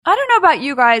I don't know about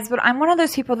you guys, but I'm one of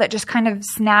those people that just kind of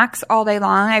snacks all day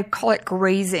long. I call it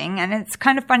grazing. And it's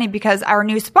kind of funny because our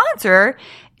new sponsor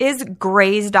is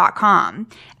graze.com.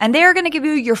 And they are going to give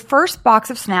you your first box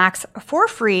of snacks for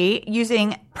free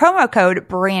using promo code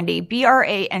Brandi,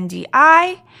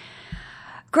 B-R-A-N-D-I.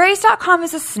 Graze.com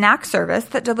is a snack service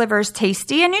that delivers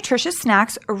tasty and nutritious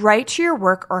snacks right to your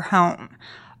work or home.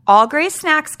 All Graze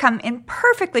snacks come in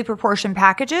perfectly proportioned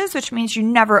packages, which means you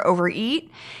never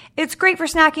overeat. It's great for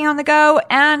snacking on the go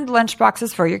and lunch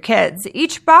boxes for your kids.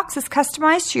 Each box is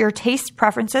customized to your taste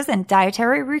preferences and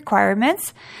dietary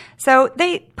requirements, so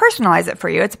they personalize it for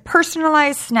you. It's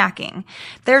personalized snacking.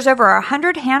 There's over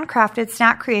 100 handcrafted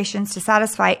snack creations to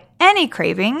satisfy any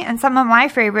craving, and some of my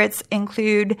favorites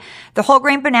include the whole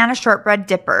grain banana shortbread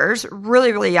dippers.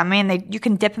 Really, really yummy, and you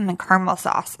can dip them in caramel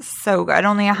sauce. So good.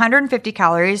 Only 150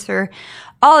 calories for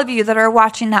all of you that are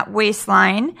watching that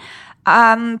waistline.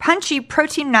 Punchy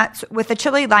protein nuts with a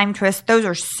chili lime twist. Those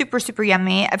are super, super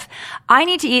yummy.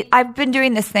 I've been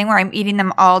doing this thing where I'm eating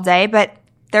them all day, but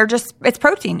it's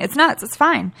protein. It's nuts. It's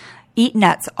fine. Eat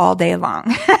nuts all day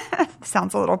long.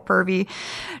 Sounds a little pervy.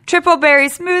 Triple berry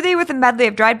smoothie with a medley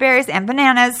of dried berries and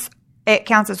bananas. It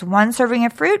counts as one serving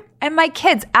of fruit. And my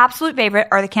kids' absolute favorite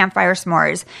are the campfire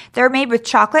s'mores. They're made with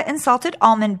chocolate and salted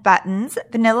almond buttons,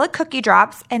 vanilla cookie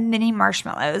drops, and mini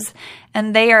marshmallows.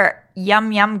 And they are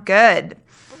yum, yum good.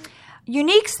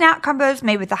 Unique snack combos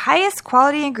made with the highest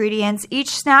quality ingredients. Each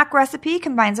snack recipe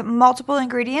combines multiple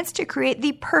ingredients to create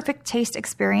the perfect taste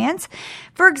experience.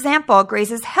 For example,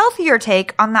 Grace's healthier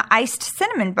take on the iced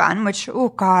cinnamon bun, which, oh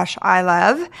gosh, I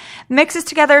love, mixes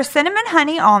together cinnamon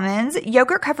honey almonds,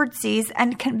 yogurt-covered seeds,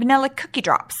 and vanilla cookie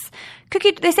drops.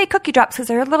 They say cookie drops because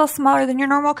they're a little smaller than your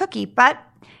normal cookie, but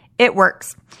it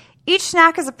works. Each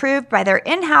snack is approved by their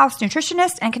in-house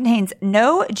nutritionist and contains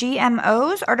no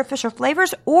GMOs, artificial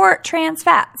flavors, or trans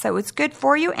fat. So it's good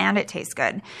for you and it tastes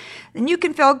good. Then you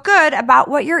can feel good about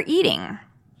what you're eating.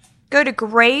 Go to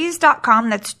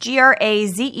graze.com, that's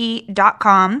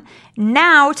graze.com,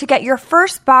 now to get your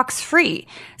first box free.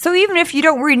 So even if you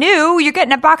don't renew, you're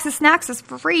getting a box of snacks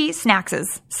for free.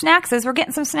 Snackses. We're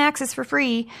getting some snacks for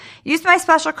free. Use my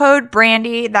special code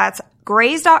Brandi. That's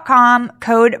graze.com,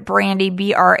 code Brandi,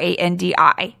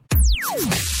 B-R-A-N-D-I.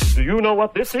 Do you know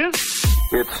what this is?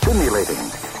 It's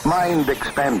stimulating,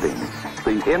 mind-expanding,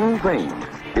 the in thing.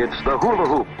 It's the hula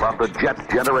hoop of the jet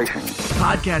generation.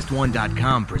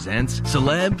 Podcast1.com presents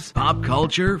celebs, pop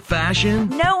culture, fashion.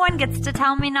 No one gets to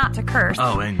tell me not to curse.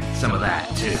 Oh, and some of that,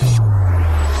 too.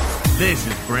 This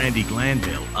is Brandi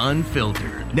Glanville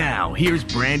Unfiltered. Now, here's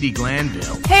Brandi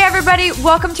Glanville. Hey, everybody.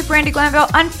 Welcome to Brandi Glanville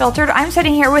Unfiltered. I'm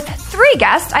sitting here with 3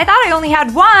 guests. I thought I only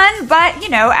had 1, but,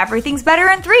 everything's better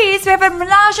in 3s. We have a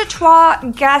menage a trois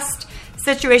guest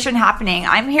situation happening.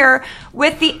 I'm here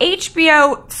with the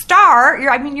HBO star.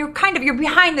 You're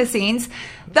behind the scenes.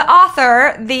 The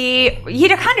author, he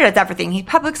kind of does everything. He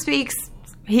public speaks.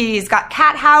 He's got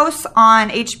Cathouse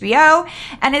on HBO,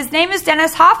 and his name is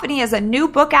Dennis Hoff, and he has a new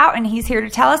book out, and he's here to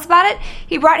tell us about it.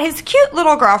 He brought his cute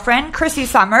little girlfriend, Chrissy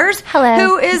Summers, hello,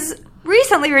 who is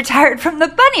recently retired from the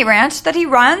bunny ranch that he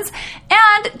runs,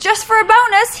 and just for a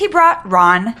bonus, he brought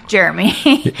Ron Jeremy.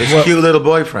 His cute little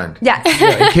boyfriend. Yeah,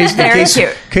 in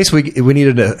case we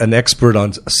needed an expert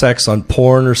on sex, on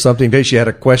porn or something, in case you had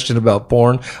a question about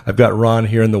porn, I've got Ron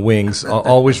here in the wings,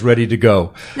 always ready to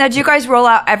go. Now, do you guys roll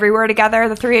out everywhere together,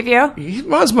 the 3 of you?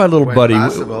 Ron's my little buddy.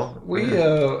 Possible.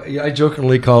 I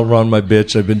jokingly call Ron my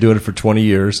bitch. I've been doing it for 20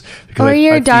 years. Or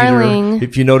your darling.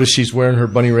 If you notice, she's wearing her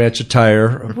Bunny Ranch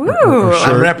attire. Woo.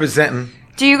 I'm representing.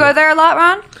 Do you go there a lot,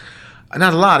 Ron?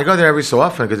 Not a lot. I go there every so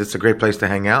often because it's a great place to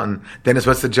hang out. And Dennis,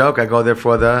 what's the joke? I go there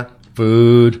for the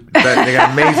food. They got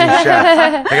an amazing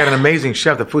chef. They got an amazing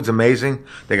chef. The food's amazing.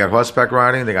 They got horseback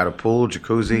riding. They got a pool,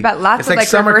 jacuzzi. But lots of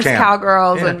summer reverse camp.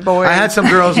 Cowgirls and boys. I had some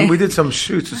girls, and we did some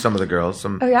shoots with some of the girls.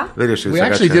 Some video shoots. We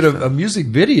actually did a music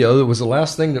video that was the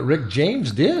last thing that Rick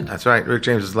James did. That's right. Rick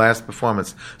James' last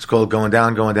performance. It's called Going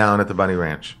Down at the Bunny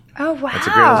Ranch. Oh, wow. That's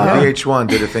a great. VH1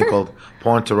 did a thing called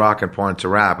Porn to Rock and Porn to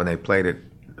Rap, and they played it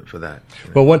for that.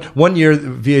 Well, one year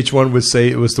VH1 would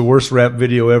say it was the worst rap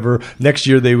video ever. Next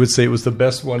year they would say it was the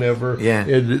best one ever. Yeah.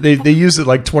 They used it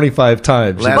like 25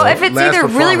 times. Well, if it's either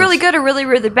really, really good or really,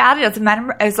 really bad, it doesn't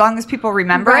matter. As long as people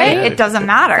remember it doesn't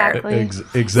matter.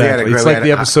 Exactly. It's like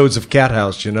the episodes of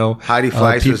Cathouse, Heidi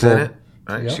Fleiss was in it.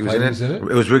 Right? Yep, she was in it. In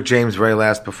it. It was Rick James' very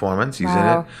last performance. He's in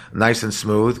it. Nice and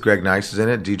Smooth. Greg Nice is in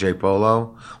it. DJ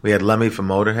Polo. We had Lemmy from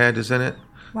Motorhead is in it.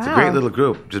 Wow. It's a great little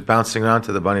group, just bouncing around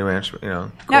to the Bunny Ranch,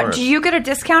 Now, do you get a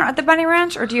discount at the Bunny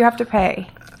Ranch, or do you have to pay?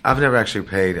 I've never actually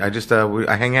paid. I just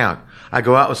I hang out. I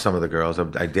go out with some of the girls.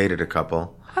 I dated a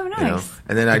couple. Oh, nice. You know?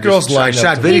 And then I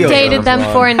shot videos. He dated them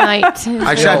for a night.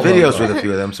 I shot videos with a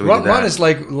few of them. So Ron is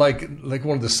like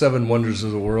one of the 7 wonders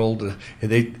of the world.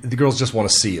 The girls just want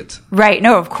to see it. Right.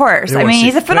 No, of course. I mean,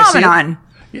 he's a phenomenon.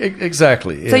 Yeah,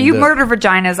 exactly. So you murder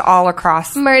vaginas all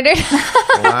across. Murder.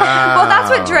 Wow. Well, that's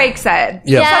what Drake said.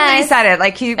 Yeah. Somebody said it.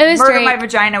 Like, he murdered my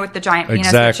vagina with the giant penis,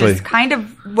 exactly. which is kind of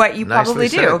what you probably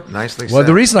do. Nicely said. Well,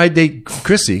 the reason I date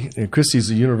Chrissy, and Chrissy's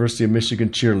a University of Michigan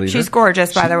cheerleader. She's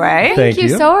gorgeous, by the way. Thank you.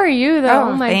 So are you, though.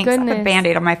 Oh, my thanks. goodness. I have a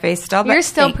Band-Aid on my face still. You're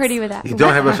still pretty with that. You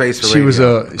don't have a face for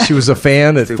radio. She was a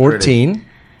fan at 14.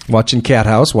 Watching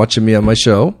Cathouse, watching me on my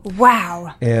show.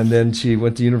 Wow. And then she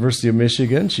went to University of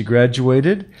Michigan. She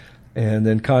graduated and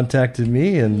then contacted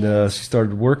me, and she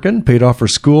started working, paid off her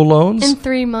school loans. In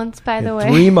 3 months, by the way.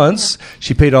 3 months.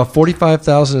 She paid off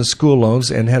 $45,000 in school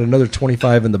loans and had another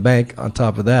 $25,000 in the bank on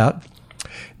top of that.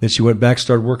 Then she went back,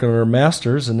 started working on her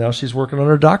master's, and now she's working on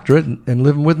her doctorate and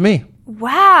living with me.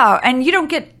 Wow. And you don't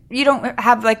get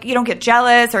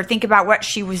jealous or think about what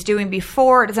she was doing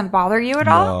before? It doesn't bother you at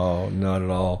all? No, not at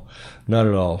all. Not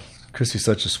at all. Chrissy's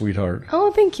such a sweetheart.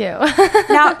 Oh, thank you.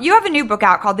 Now, you have a new book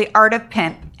out called The Art of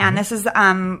Pimp, and this is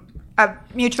a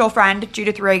mutual friend,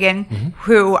 Judith Reagan,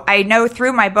 who I know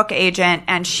through my book agent,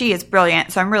 and she is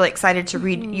brilliant, so I'm really excited to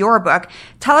read your book.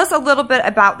 Tell us a little bit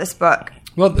about this book.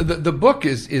 Well, the book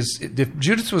is if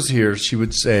Judith was here, she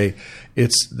would say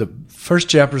it's the first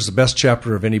chapter is the best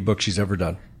chapter of any book she's ever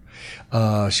done.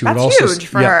 That's huge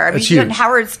for her. I mean, she's done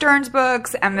Howard Stern's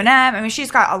books, Eminem. I mean, she's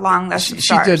got a long list of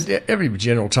stars. She did every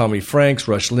General Tommy Franks,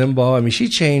 Rush Limbaugh. I mean, she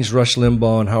changed Rush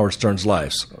Limbaugh and Howard Stern's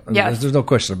lives. Yes. There's no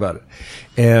question about it.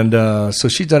 And so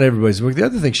she's done everybody's book. The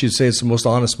other thing she'd say it's the most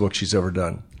honest book she's ever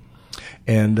done.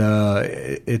 And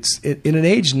it's in an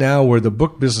age now where the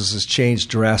book business has changed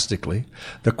drastically.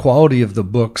 The quality of the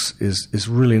books is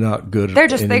really not good. They're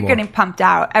getting pumped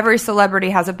out. Every celebrity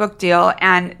has a book deal,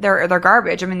 and they're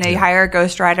garbage. I mean, they hire a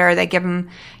ghostwriter, they give them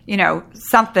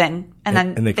something, and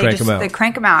then they crank them out. They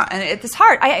crank them out, and it's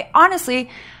hard. I honestly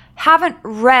haven't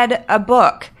read a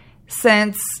book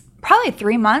since probably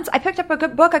 3 months. I picked up a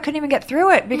good book. I couldn't even get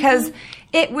through it because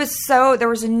there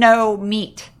was no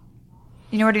meat.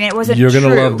 You know what I mean? It wasn't true. You're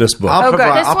going to love this book. I'll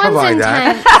provide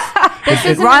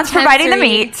that. Ron's providing the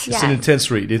meat. It's an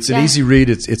intense read. It's an easy read.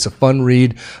 It's a fun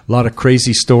read. A lot of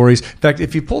crazy stories. In fact,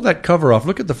 if you pull that cover off,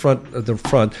 look at the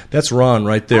front. That's Ron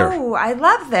right there. Oh, I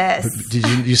love this. Did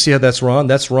you see how that's Ron?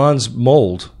 That's Ron's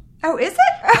mold. Oh, is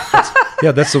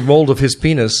it? That's the mold of his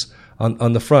penis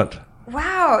on the front.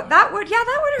 Wow, that would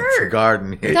hurt. It's a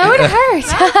garden. That would hurt.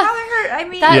 That would hurt. I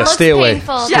mean, that looks stay away.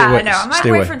 Painful. Stay away. I know. My Stay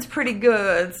away. boyfriend's pretty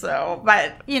good, so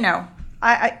but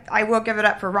I will give it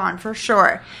up for Ron for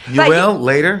sure. You will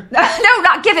later? No,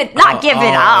 not give it up okay,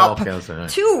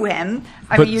 to him.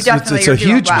 I But mean, you definitely it's a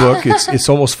huge book. It's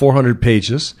almost 400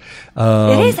 pages.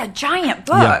 It is a giant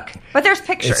book, but there's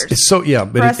pictures. It's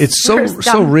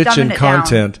so rich in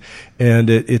content, and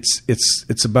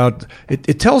it's about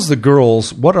it tells the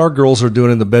girls what our girls are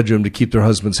doing in the bedroom to keep their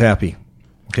husbands happy.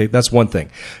 Okay, that's one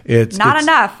thing. It's not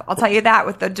enough. I'll tell you that.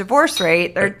 With the divorce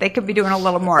rate, they could be doing a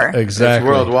little more. Exactly,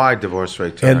 it's worldwide divorce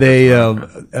rate. And they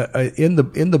in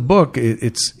the book,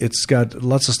 it's got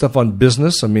lots of stuff on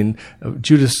business. I mean,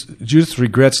 Judith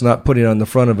regrets not putting on the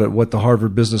front of it what the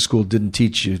Harvard Business School didn't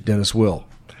teach you. Dennis will.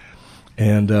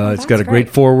 And it's got a great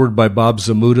foreword by Bob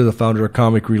Zamuda, the founder of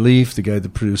Comic Relief, the guy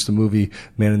that produced the movie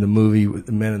Man in the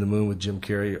Moon with Jim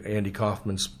Carrey, Andy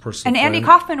Kaufman's personal friend. Andy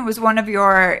Kaufman was one of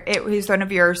yours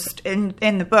in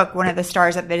the book, one of the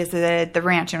stars that visited the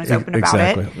ranch and was open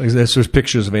about it. There's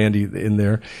pictures of Andy in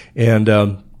there. And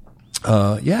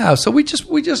so we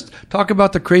just talk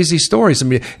about the crazy stories. I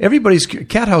mean,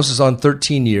 Cathouse is on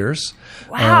 13 years.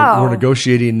 Wow. We're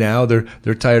negotiating now.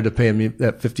 They're tired of paying me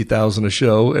that $50,000 a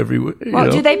show every.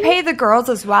 Do they pay the girls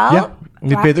as well? Yeah,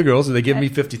 they pay the girls, and they give me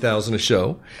 $50,000 a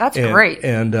show. That's great.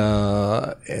 And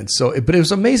so, but it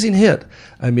was an amazing hit.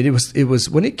 I mean, it was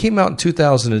when it came out in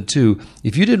 2002.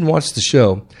 If you didn't watch the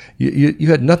show, you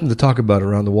had nothing to talk about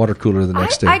around the water cooler the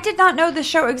next day. I did not know the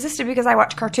show existed because I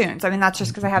watch cartoons. I mean, that's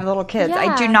just because I have little kids. Yeah.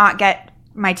 I do not get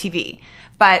my TV,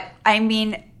 but I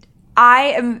mean, I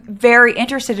am very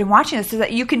interested in watching this so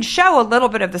that you can show a little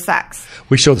bit of the sex.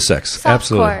 We show the sex,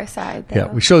 absolutely. Softcore side, though. Yeah,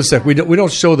 we show the sex. We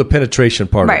don't show the penetration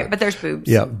part of it. Right, but there's boobs.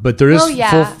 Yeah, but there is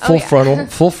full frontal.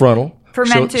 For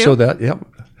men too? Show that, yep.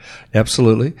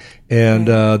 Absolutely. And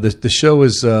the show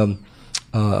is a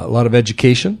lot of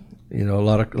education You know, a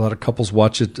lot of couples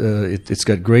watch it. It's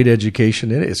got great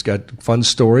education in it. It's got fun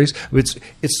stories.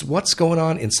 It's what's going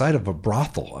on inside of a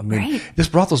brothel. I mean, this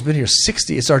brothel's been here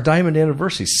 60. It's our diamond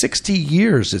anniversary. 60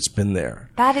 years it's been there.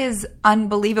 That is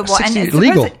unbelievable. 60 and it's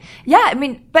legal. Yeah, I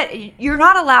mean, but you're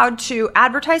not allowed to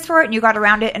advertise for it, and you got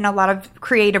around it in a lot of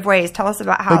creative ways. Tell us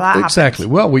about how that happens. Exactly.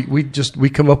 Well, we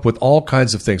come up with all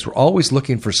kinds of things. We're always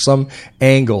looking for some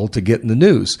angle to get in the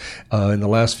news. In the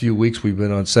last few weeks, we've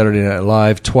been on Saturday Night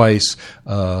Live twice.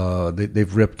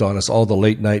 They've ripped on us. All the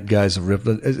late night guys have ripped.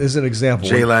 As an example,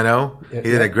 Jay Leno, he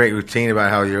did a great routine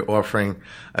about how you're offering.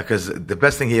 Because the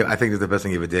best thing I think the best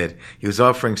thing he ever did, he was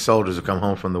offering soldiers who come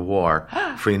home from the war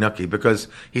free nookie, because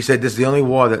he said this is the only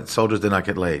war that soldiers did not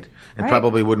get laid, and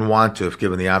probably wouldn't want to if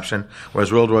given the option.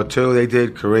 Whereas World War II they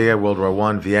did, Korea, World War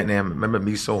I, Vietnam. Remember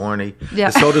Me So Horny? Yeah.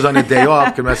 The soldiers on their day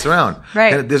off can mess around.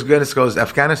 Right. And this goes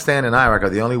Afghanistan and Iraq are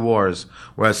the only wars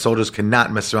where soldiers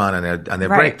cannot mess around on their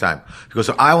break time. Because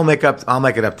so I'll make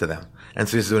it up to them. And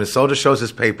so he says, when a soldier shows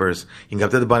his papers, you can go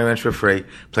up to the bunny ranch for free,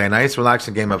 play a nice,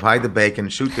 relaxing game of hide the bacon,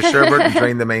 shoot the sherbet, and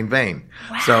drain the main vein.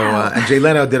 Wow. So, and Jay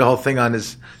Leno did a whole thing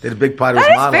did a big part of his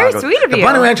monologue. That is very sweet of you. The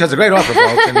bunny ranch has a great offer,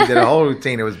 folks, and he did a whole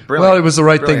routine. It was brilliant. Well, it was the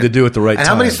right thing to do at the right time. And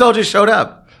how many soldiers showed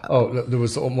up? Oh, there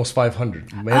was almost 500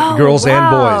 girls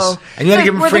and boys. And you had to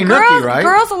give them free nookie, right?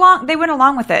 Girls they went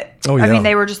along with it. Oh, yeah. I mean,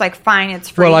 they were just like, fine, it's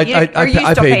free. Well, I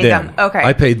paid them. Okay.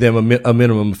 I paid them a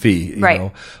minimum fee, you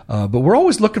know. But we're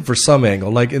always looking for some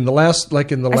angle. I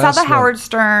saw the Howard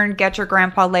Stern "Get Your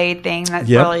Grandpa Laid" thing. That's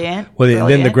brilliant. Well,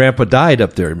 then the grandpa died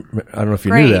up there. I don't know if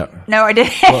you knew that. No, I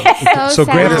didn't. So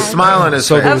grandpa with a smile on his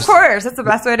face. Of course, that's the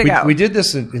best way to go. We did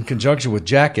this in conjunction with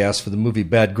Jackass for the movie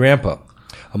Bad Grandpa,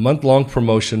 a month-long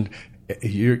promotion.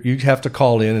 You have to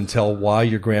call in and tell why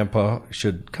your grandpa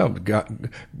should come.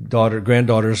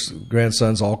 Granddaughters,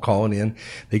 grandsons all calling in.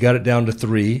 They got it down to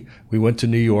 3. We went to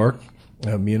New York,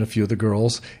 me and a few of the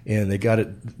girls, and they got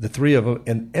it, the 3 of them,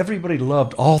 and everybody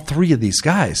loved all 3 of these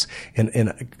guys.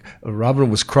 And Robin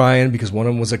was crying because one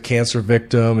of them was a cancer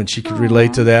victim, and she could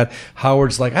relate to that.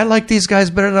 Howard's like, I like these guys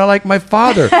better than I like my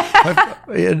father.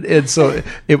 and so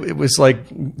it was like,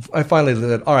 I finally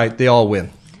said, all right, they all win.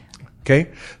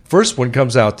 Okay, first one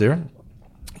comes out there,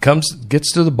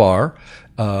 gets to the bar.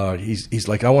 He's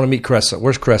like, I want to meet Cressa.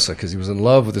 Where's Cressa? Because he was in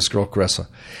love with this girl, Cressa.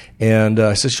 And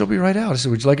I said, she'll be right out. I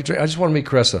said, would you like a drink? I just want to meet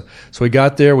Cressa. So we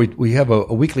got there. We have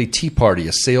a weekly tea party,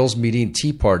 a sales meeting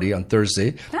tea party on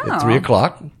Thursday at 3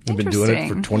 o'clock. We've been doing it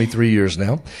for 23 years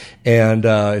now, and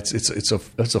it's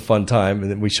a fun time.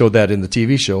 And then we showed that in the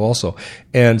TV show also.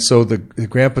 And so the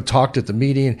grandpa talked at the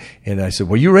meeting, and I said,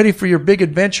 well, you ready for your big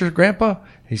adventure, Grandpa?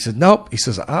 He said, nope. He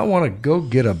says, I want to go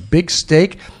get a big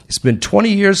steak. It's been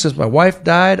 20 years since my wife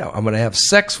died. I'm going to have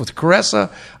sex with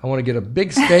Caressa. I want to get a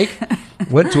big steak.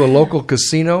 Went to a local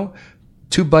casino,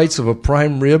 2 bites of a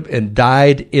prime rib, and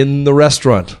died in the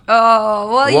restaurant.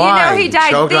 Oh, well, Why? He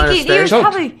died thinking he was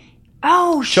probably...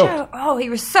 Oh, sure. Oh, he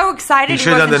was so excited. He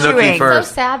should have done the nookie first.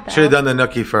 So sad, though. Should have done the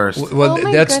nookie first. Well,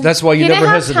 that's why you never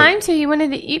hesitate. He didn't have time to. He wanted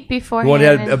to eat before. He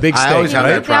wanted a big steak. I always have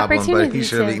that the problem, but he opportunity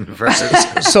should have to. eaten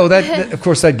first. So that, of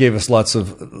course, that gave us lots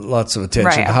of attention.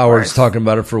 Right, of Howard's course. talking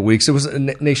about it for weeks. It was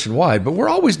nationwide, but we're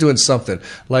always doing something.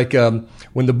 Like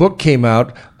when the book came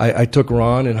out, I took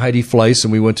Ron and Heidi Fleiss,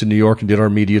 and we went to New York and did our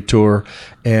media tour,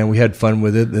 and we had fun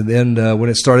with it. And then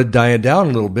when it started dying down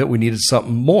a little bit, we needed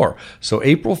something more. So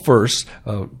April 1st,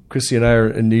 Chrissy and I are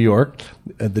in New York.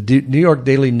 The New York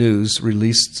Daily News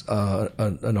released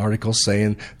an article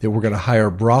saying that we're going to hire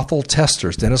brothel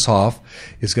testers. Dennis Hoff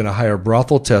is going to hire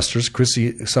brothel testers.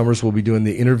 Chrissy Summers will be doing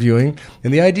the interviewing.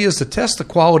 And the idea is to test the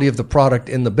quality of the product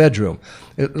in the bedroom,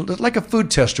 like a food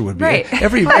tester would be. Right.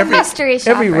 Every mystery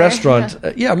shopper. Every restaurant,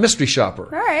 a mystery shopper.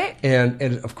 All right. And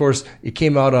of course, it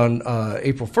came out on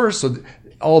April 1st, so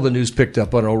all the news picked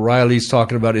up on O'Reilly's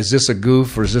talking about, is this a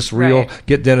goof or is this real? Right.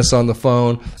 Get Dennis on the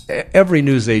phone. Every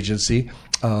news agency.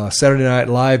 Saturday Night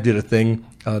Live did a thing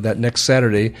that next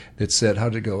Saturday that said, how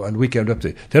did it go? On Weekend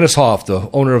Update. Dennis Hoff, the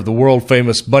owner of the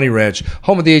world-famous Bunny Ranch,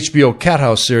 home of the HBO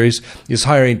Cathouse series, is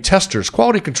hiring testers,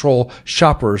 quality control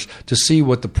shoppers, to see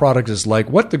what the product is like,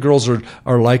 what the girls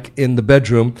are like in the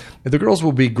bedroom. And the girls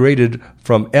will be graded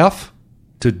from F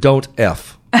to don't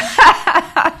F.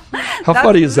 How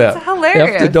funny is that? That's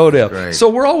hilarious. F to don't F. Right. So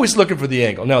we're always looking for the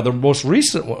angle. Now, the most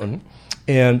recent one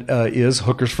is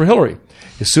Hookers for Hillary.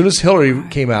 As soon as Hillary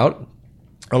came out,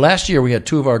 last year we had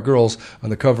 2 of our girls on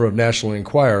the cover of National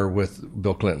Enquirer with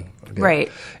Bill Clinton. Okay?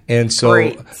 Right. And so,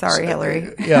 Great. Sorry,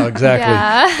 Hillary. Yeah, exactly.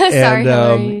 Yeah. Sorry,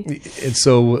 Hillary. And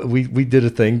so we did a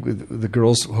thing with the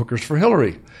girls hookers for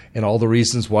Hillary and all the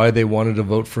reasons why they wanted to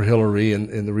vote for Hillary and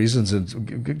the reasons.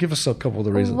 And give us a couple of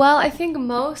the reasons. Well, I think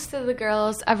most of the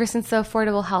girls, ever since the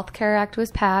Affordable Health Care Act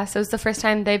was passed, it was the first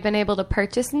time they've been able to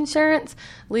purchase insurance.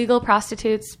 Legal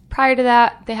prostitutes, prior to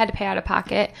that, they had to pay out of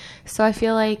pocket. So I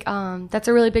feel like that's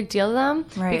a really big deal to them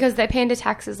because they pay into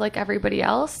taxes like everybody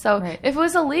else. So if it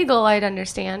was illegal, I'd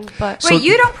understand. But Wait,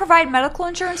 you don't provide medical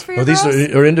insurance for your girls?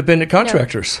 These are independent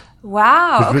contractors.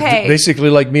 Wow. Okay. Basically,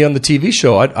 like me on the TV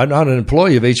show, I'm not an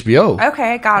employee of HBO.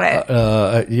 Okay, got it.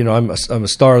 I'm a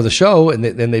star of the show, and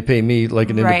then they pay me like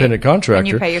an independent contractor. And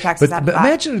you pay your taxes out of But that.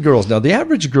 imagine the girls. Now, the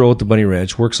average girl at the Bunny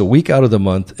Ranch works a week out of the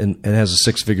month and has a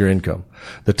six-figure income.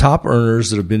 The top earners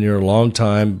that have been here a long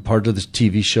time, part of the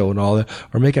TV show and all that,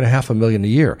 are making $500,000 a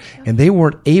year. And they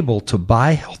weren't able to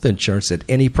buy health insurance at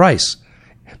any price.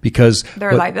 Because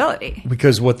their liability.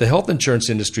 Because what the health insurance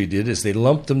industry did is they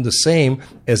lumped them the same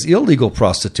as illegal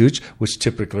prostitutes, which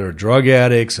typically are drug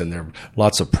addicts and there are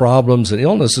lots of problems and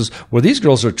illnesses. Where these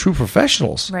girls are true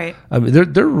professionals. Right. I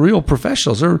mean, they're real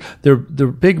professionals. They're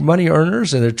big money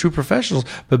earners and they're true professionals.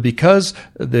 But because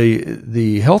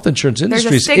the health insurance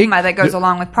industry, there's a stigma that goes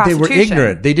along with prostitution. They were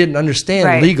ignorant. They didn't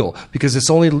understand legal because it's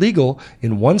only legal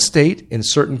in one state in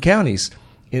certain counties.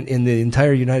 In the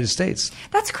entire United States.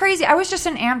 That's crazy. I was just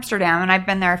in Amsterdam, and I've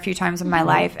been there a few times in my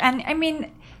life. And, I mean,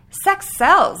 sex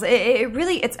sells. It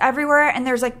really, it's everywhere. And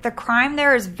there's, like, the crime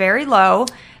there is very low.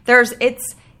 And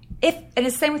it's the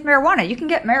same with marijuana. You can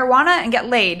get marijuana and get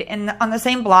laid on the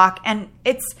same block, and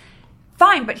it's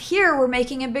fine. But here, we're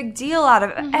making a big deal out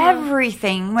of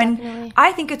everything.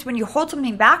 I think it's when you hold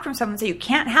something back from someone and say, you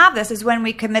can't have this, is when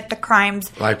we commit the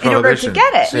crimes in order to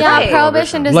get it. Yeah,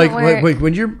 prohibition doesn't work. Like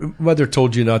when your mother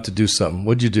told you not to do something,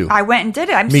 what'd you do? I went and did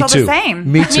it. I'm still the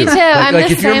same. Me too. Me too. I'm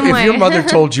the same way. If your mother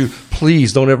told you,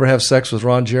 please don't ever have sex with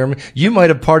Ron Jeremy, you might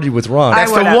have partied with Ron.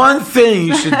 That's the one thing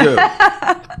you should do.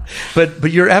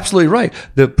 But you're absolutely right.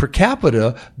 The per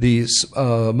capita, the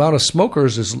amount of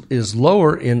smokers is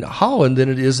lower in Holland than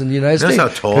it is in the United States.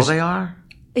 Notice how tall they are?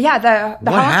 Yeah,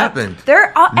 what happened?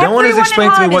 No one has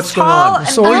explained to me what's going on.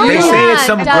 So they say it's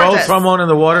some growth hormone in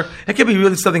the water. It could be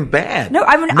really something bad. No,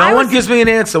 one gives me an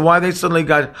answer why they suddenly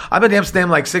got. I've been to Amsterdam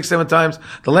like 6-7 times.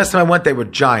 The last time I went, they were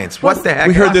giants. What the heck?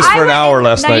 We heard this for an hour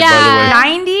last night, by the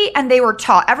way. 90, and they were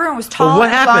tall. Everyone was tall. Well, what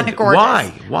happened? And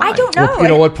gorgeous. Why? I don't know. Well, you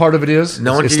know what part of it is?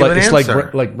 No one it's can like, give an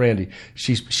answer. like Brandi.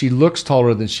 She looks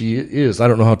taller than she is. I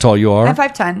don't know how tall you are. I'm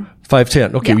 5'10".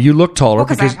 5'10". Okay, you look taller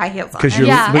because I have high heels on. you're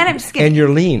and I'm skinny. and you're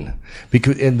lean.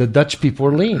 And the Dutch people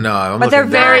are lean. No, but they're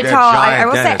very tall. I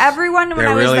will say, Dennis. everyone when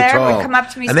I was really there tall. would come up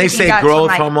to me and they speaking say Dutch, growth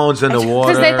like, hormones in the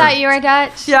water. Because they thought you were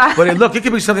Dutch. Yeah. But look, it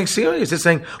could be something serious. They're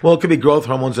saying, well, it could be growth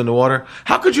hormones in the water.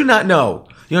 How could you not know?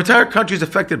 Your entire country is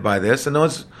affected by this, and no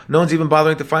one's even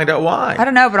bothering to find out why. I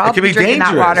don't know, but I'll be drinking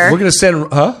that water. We're going to send,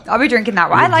 I'll be drinking that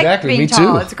water. Exactly, I like being me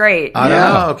tall. too. It's great. I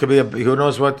don't know. It could be who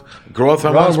knows what growth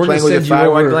hormones Ron, playing with your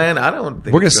thyroid gland. I don't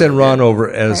think we're going to send Ron over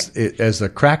as a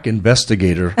crack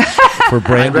investigator for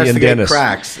Brandi and Dennis.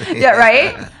 Cracks. Yeah,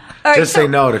 right? Right, Just say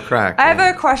no to crack. I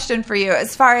have a question for you.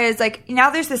 As far as now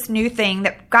there's this new thing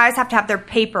that guys have to have their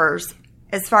papers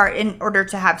in order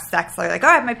to have sex. They're like, oh,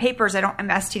 I have my papers. I'm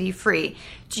STD free.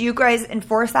 Do you guys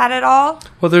enforce that at all?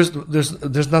 Well,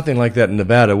 there's nothing like that in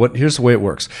Nevada. Here's the way it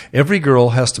works. Every girl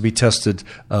has to be tested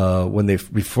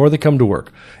before they come to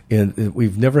work, and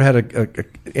we've never had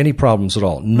any problems at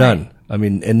all. None. Right. I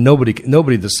mean, and nobody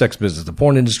the sex business, the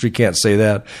porn industry can't say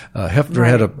that. Hefner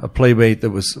had a playmate that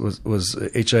was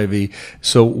HIV,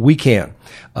 so we can.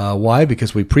 Why?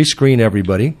 Because we pre-screen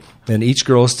everybody, and each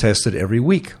girl is tested every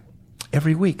week.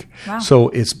 Every week. Wow. So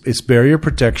it's barrier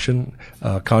protection,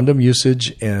 condom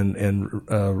usage, and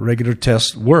regular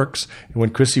test works. And when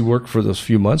Chrissy worked for those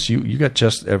few months, you got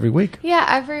tested every week. Yeah,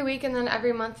 every week and then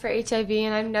every month for HIV,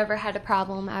 and I've never had a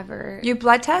problem ever. You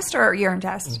blood test or urine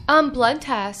test? Blood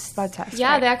test. Blood test.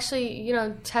 Yeah, right. they actually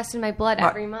tested my blood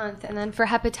every month, and then for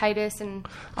hepatitis and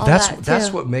all that too.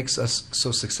 That's what makes us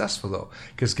so successful, though,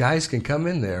 because guys can come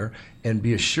in there and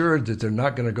be assured that they're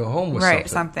not going to go home with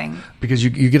something. Because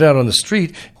you get out on the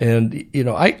street, and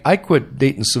I quit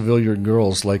dating civilian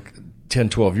girls like 10,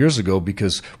 12 years ago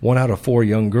because 1 out of 4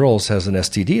 young girls has an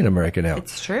STD in America now.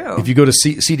 It's true. If you go to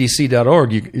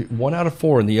cdc.org, 1 out of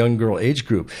 4 in the young girl age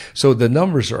group. So the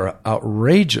numbers are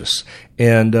outrageous.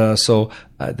 And so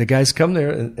the guys come there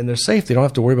and they're safe. They don't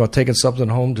have to worry about taking something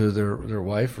home to their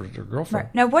wife or their girlfriend.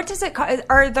 Right. Now, what does it cost?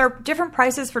 Are there different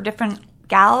prices for different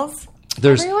gals?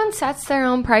 Everyone sets their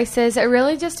own prices. It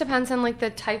really just depends on the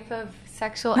type of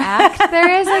sexual act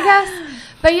there is, I guess.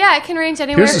 But yeah, it can range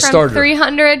anywhere Here's a from starter.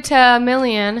 300 to $1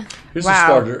 million. Here's Wow. a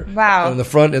starter. Wow. On the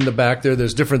front and the back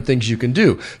there's different things you can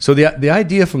do. So the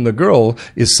idea from the girl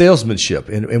is salesmanship.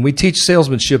 And we teach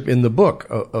salesmanship in the book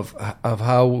of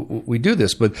how we do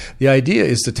this. But the idea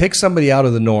is to take somebody out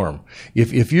of the norm.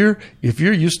 If you're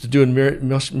used to doing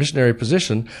missionary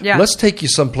position, Yeah. let's take you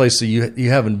someplace that you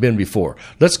haven't been before.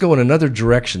 Let's go in another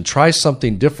direction. Try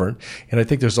something different. And I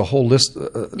think there's a whole list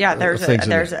Yeah, of there's things in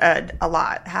there's there. a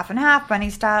lot. Half and half, bunny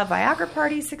style, Viagra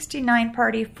party, 69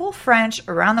 party, full French,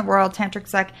 around the world, tantric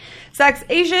sex,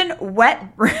 Asian, wet.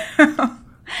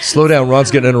 Slow down.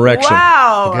 Ron's getting an erection.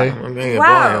 Wow. Okay? I'm being a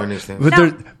Wow. boy on these things. But,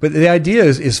 No. but the idea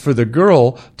is for the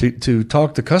girl to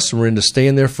talk the customer into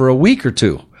staying there for a week or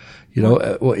two. You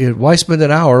know, why spend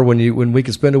an hour when we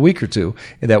can spend a week or two?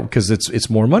 And that because it's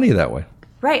more money that way.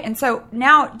 Right. And so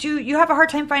now, do you have a hard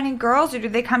time finding girls, or do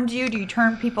they come to you? Do you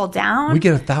turn people down? We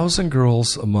get 1,000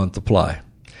 girls a month apply,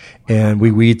 and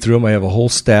we weed through them. I have a whole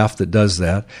staff that does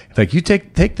that. In fact, you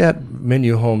take that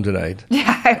menu home tonight.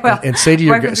 Yeah, I will. And say to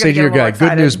your Boyfriend's say to gonna your get a guy, little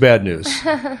good news, excited. bad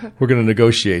news. We're going to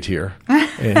negotiate here.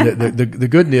 And the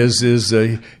good news is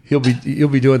he'll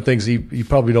be doing things he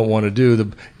probably don't want to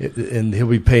do, and he'll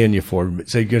be paying you for it.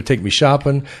 Say, you're going to take me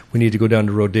shopping. We need to go down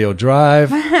to Rodeo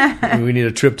Drive. We need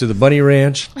a trip to the Bunny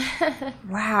Ranch.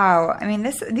 Wow. I mean,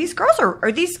 these girls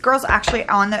are these girls actually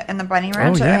in the bunny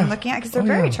ranch Oh, that yeah. I'm looking at, because they're Oh,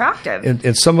 very yeah. attractive.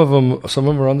 And some of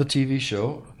them are on the TV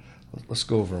show. Let's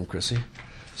go over them, Chrissy.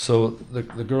 So the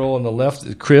girl on the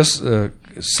left, Chris,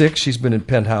 6. She's been in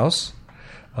Penthouse.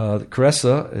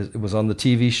 Caressa was on the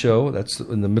TV show. That's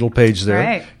in the middle page there.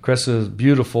 Right. Cressa is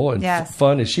beautiful and Yes.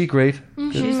 fun. Is she great?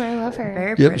 I love her. Very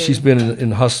Yep. pretty. She's been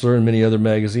in Hustler and many other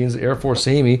magazines. Air Force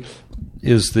Amy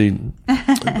is the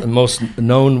most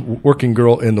known working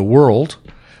girl in the world.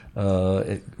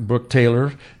 Brooke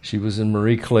Taylor, she was in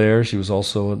Marie Claire. She was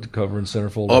also on the cover in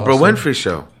Centerfold. Oprah Hustler. Winfrey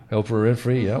Show. Oprah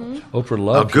Winfrey, yeah. Oprah A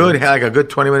loved good, her. like a good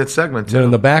 20-minute segment Then too.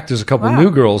 in the back, there's a couple Wow. new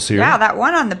girls here. Wow, that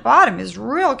one on the bottom is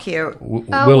real cute. Oh,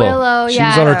 Willow. Willow, She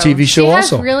yeah. was on our TV show She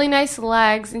has also. really nice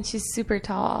legs, and she's super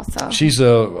tall. So She's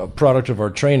a product of our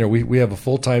trainer. We have a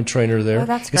full-time trainer there. Oh,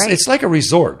 that's It's- great. It's like a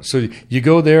resort. So you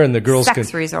go there and the girls Sex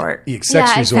can resort. Yeah, sex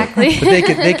Yeah, resort. exactly.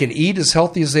 But they can eat as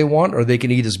healthy as they want, or they can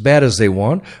eat as bad as they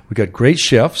want. We got great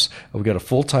chefs. We got a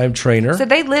full-time trainer. So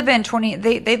they live in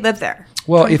They live there.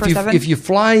 Well, 24/7? if you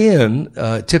fly in,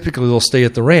 typically they'll stay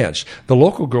at the ranch. The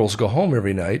local girls go home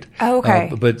every night. Oh,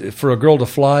 okay. But for a girl to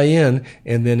fly in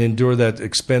and then endure that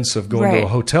expense of going to Right. a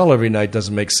hotel every night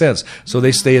doesn't make sense. So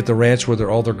they stay at the ranch where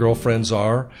all their girlfriends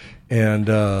are, and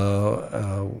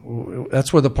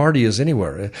that's where the party is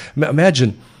anywhere.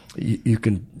 Imagine you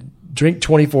can drink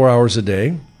 24 hours a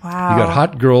day. Wow. You got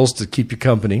hot girls to keep you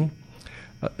company.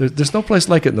 There's no place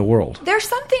like it in the world. There's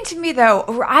something to me, though,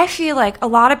 where I feel like a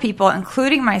lot of people,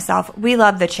 including myself, we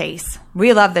love the chase.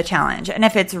 We love the challenge. And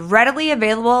if it's readily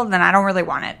available, then I don't really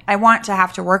want it. I want to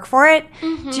have to work for it.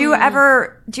 Do you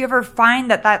ever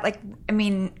find that like, I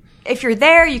mean, if you're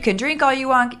there, you can drink all you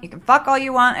want, you can fuck all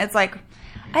you want. It's like,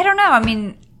 I don't know. I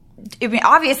mean,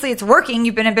 obviously it's working.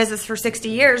 You've been in business for 60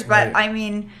 years, but Right. I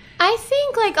mean, I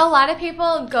think like a lot of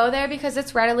people go there because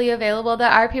it's readily available. There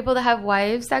are people that have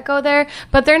wives that go there,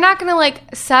 but they're not going to like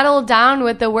settle down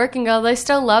with the working girl. They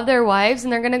still love their wives,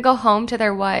 and they're going to go home to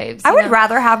their wives. I you would know?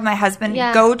 rather have my husband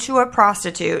Yeah. go to a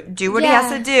prostitute, do what he Yeah.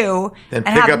 has to do, Then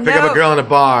and pick have up a girl in a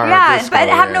bar or a Yeah, disco, but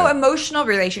have no yeah. emotional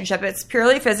relationship. It's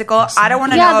purely physical. I don't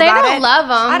want to Yeah, know they about don't it. love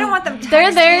them. I don't want them They're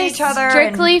texting there each other.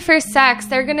 strictly for sex.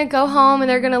 They're going to go home and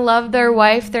they're going to love their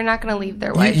wife. They're not going to leave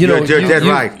their wife. You know, You're dead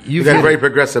right. You you've got a had- very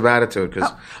progressive attitude because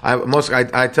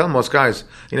I tell most guys,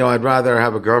 I'd rather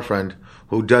have a girlfriend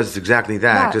who does exactly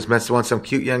that. Yeah. Just want some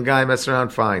cute young guy messing around,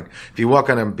 fine. If you walk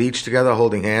on a beach together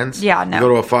holding hands, Yeah, no. you go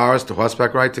to a forest, a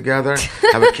horseback ride together,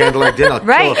 have a candlelight dinner,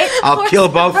 Right. I'll kill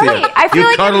both of you. Right. I feel You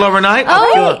like cuddle overnight, Oh,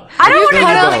 I'll kill I don't I'll kill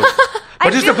wanna you cuddle. both.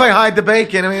 But just to play hide the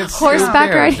bacon, I mean, it's Horseback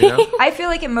who cares, riding. I feel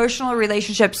like emotional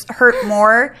relationships hurt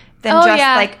more than Oh, just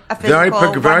yeah. like a physical Very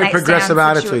one-night progressive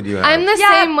stand attitude you have. I'm the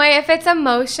Yeah. same way. If it's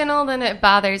emotional, then it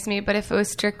bothers me. But if it was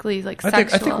strictly like I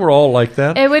sexual, think we're all like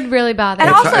that. it would really bother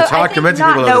And me. It's- also, it's hard I think convincing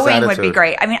not people of this knowing would be attitude.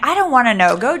 great. I mean, I don't want to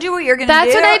know. Go do what you're going to do.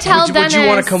 That's what I tell Would you want to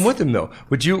Dennis. come with him though?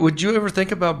 Would you ever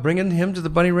think about bringing him to the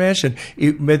Bunny Ranch and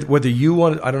whether you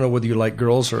want? I don't know whether you like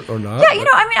girls or not. Yeah, I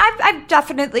mean, I've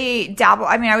definitely dabbled.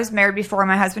 I mean, I was married before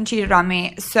my husband cheated on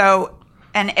me,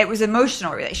 and it was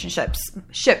emotional relationships,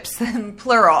 ships,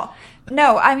 plural.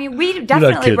 No, I mean, we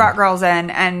definitely kidding. brought girls in,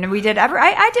 and we did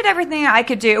I did everything I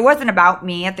could do. It wasn't about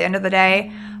me at the end of the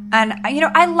day, and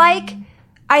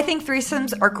I I think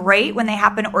threesomes are great when they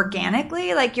happen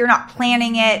organically. Like you're not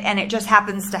planning it and it just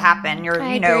happens to happen.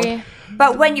 I agree.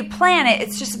 But when you plan it,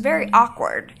 it's just very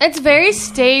awkward. It's very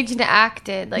staged and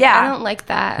acted. Like I don't like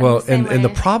that. Well, and the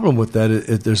problem with that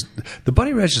is there's the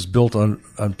Bunny Ranch is built on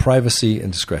privacy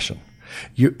and discretion.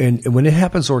 And when it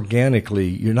happens organically,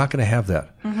 you're not going to have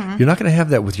that. Mm-hmm. You're not going to have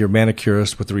that with your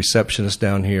manicurist, with the receptionist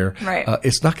down here. Right.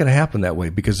 It's not going to happen that way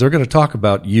because they're going to talk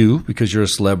about you because you're a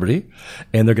celebrity,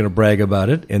 and they're going to brag about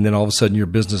it, and then all of a sudden your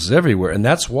business is everywhere. And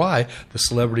that's why the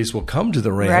celebrities will come to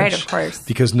the ranch. Right, of course.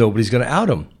 Because nobody's going to out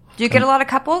them. Do you get a lot of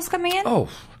couples coming in? Oh,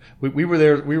 we were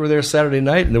there. We were there Saturday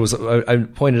night, and there was. I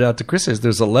pointed out to Chris,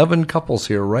 there's 11 couples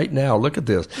here right now. Look at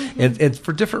this, and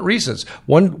for different reasons.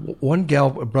 One gal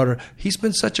brought her. He's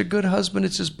been such a good husband.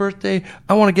 It's his birthday.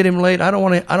 I want to get him laid. I don't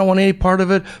want any part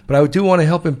of it, but I do want to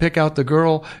help him pick out the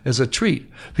girl as a treat.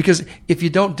 Because if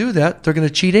you don't do that, they're going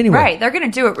to cheat anyway. Right, they're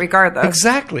going to do it regardless.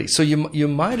 Exactly. So you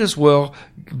might as well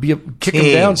kick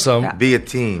them down some. Yeah. Be a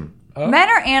team. Men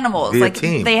are animals. Be a like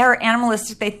team. They are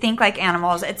animalistic. They think like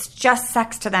animals. It's just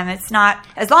sex to them. It's not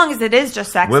as long as it is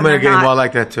just sex. Women are getting not, more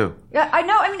like that too. Yeah, I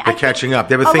know. I mean, they're catching up.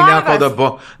 They have a thing now called a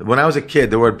boy. When I was a kid,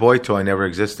 the word boy toy never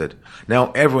existed.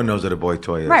 Now everyone knows what a boy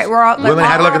toy is. Right. We're all women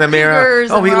had to look in the mirror.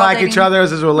 Oh, we like each other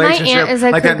as a relationship. My aunt is a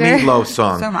like cougar. that Meatloaf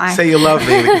song. So am I. Say you love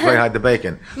me. We can play hide the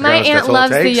bacon. My aunt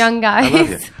loves the young guys. I love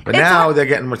you. But now they're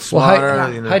getting much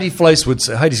smarter. Heidi Fleiss would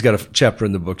say, Heidi's got a chapter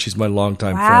in the book. She's my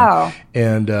longtime friend,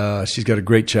 and she's got a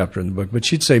great chapter in the book. But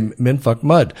she'd say men fuck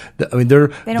mud. I mean, they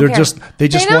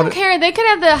don't care. They could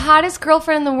have the hottest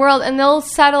girlfriend in the world, and they'll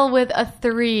settle with a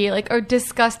 3, like or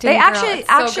disgusting. They girl. actually,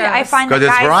 so I find because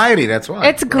it's variety. That's why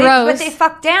it's gross. But they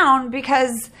fuck down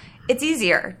because it's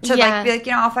easier to like be like,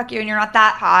 I'll fuck you, and you're not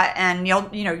that hot, and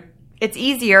it's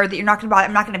easier that you're not going to bother.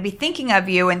 I'm not going to be thinking of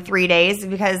you in 3 days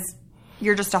because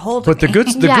you're just a hold. But the good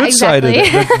side of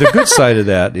the good side of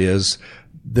that is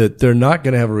that they're not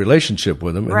going to have a relationship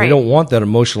with them, and they don't want that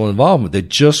emotional involvement. They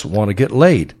just want to get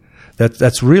laid.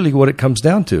 That's really what it comes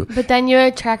down to. But then you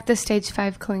attract the stage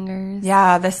 5 clingers.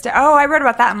 Yeah, I read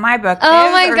about that in my book.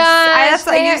 Oh my gosh,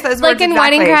 I use those words like in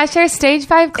Wedding Crashers, stage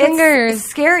 5 clingers. It's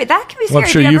scary. That can be scary. Well, I'm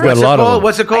sure you've got a lot of them.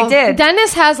 What's it called? I did.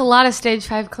 Dennis has a lot of stage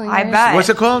 5 clingers. I bet. What's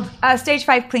it called? Stage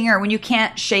 5 clinger. When you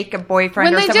can't shake a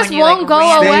boyfriend when or they someone just you won't like go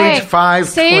away. Stage 5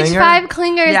 Stage clinger? 5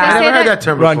 clingers. Yeah. I never heard that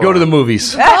term before. Ron, go to the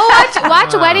movies. Go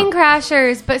watch Wedding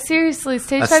Crashers. But seriously,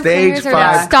 stage 5 clingers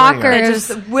are stalkers. It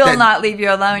just will not leave you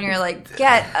alone. You're like,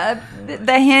 get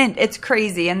the hint. It's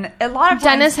crazy. And a lot of times,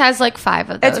 Dennis has like 5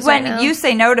 of those. it's when you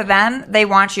say no to them, they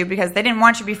want you because they didn't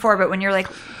want you before. But when you're like,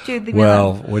 dude, leave me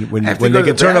alone. when they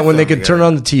can turn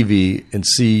on the TV and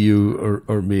see you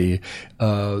or me,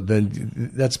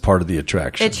 then that's part of the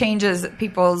attraction. It changes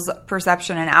people's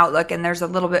perception and outlook, and there's a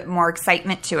little bit more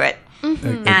excitement to it.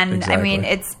 Mm-hmm. And exactly. I mean,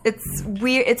 it's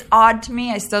weird. It's odd to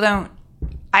me. I still don't.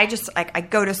 I just I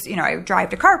go to I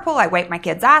drive to carpool. I wipe my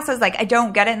kids' asses. Like I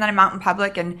don't get it, and then I'm out in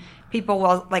public and people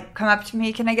will like come up to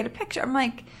me. Can I get a picture? I'm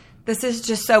like, this is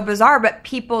just so bizarre. But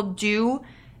people do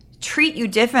treat you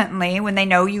differently when they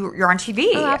know you're on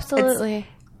TV. Oh, absolutely.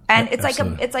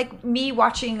 It's like me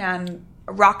watching a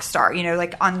rock star.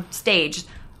 Like on stage.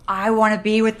 I want to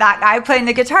be with that guy playing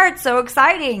the guitar. It's so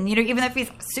exciting. Even if he's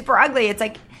super ugly, it's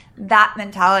like that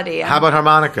mentality. How about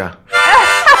harmonica?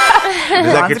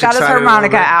 Ron's got his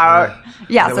harmonica out.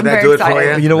 Yes, I'm very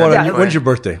excited. You know what? Yeah, when's your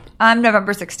birthday?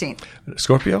 November 16th.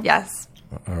 Scorpio? Yes.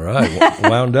 All right.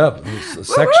 Wound up.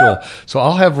 Sexual. So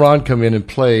I'll have Ron come in and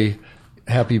play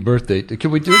Happy Birthday.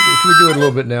 Can we do it a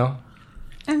little bit now?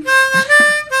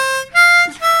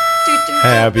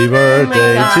 Happy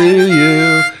birthday to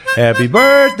you. Happy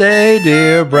birthday,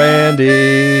 dear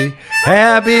Brandi.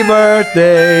 Happy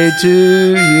birthday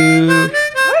to you.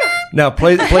 Now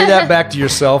play that back to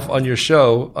yourself on your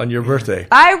show on your birthday.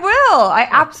 I will. I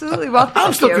absolutely will.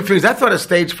 I'm still confused. I thought a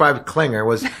stage 5 clinger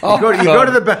was you go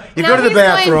to the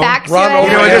bathroom. Ron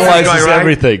overanalyzes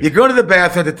everything. You go to the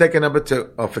bathroom to take a number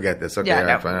 2. Oh, forget this. Okay,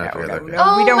 yeah, fine.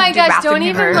 Oh my gosh! Don't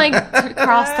even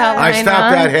cross that line. I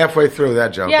stopped that halfway through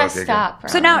that joke. Yeah, okay, stop.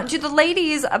 So now, do the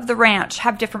ladies of the ranch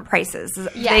have different prices?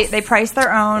 Yes. They price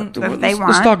their own if they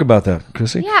want. Let's talk about that,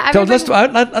 Chrissy. Yeah,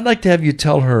 I'd like to have you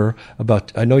tell her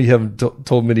about. I know you haven't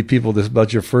told many people this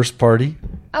about your first party.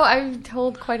 Oh, I've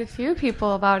told quite a few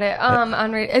people about it.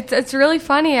 It's really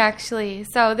funny actually.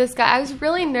 So this guy, I was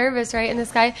really nervous, right? And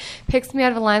this guy picks me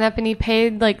out of a lineup, and he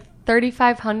paid like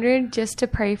 $3,500 just to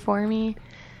pray for me.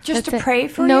 Just to pray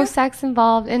for you? No sex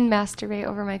involved, and masturbate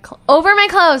over my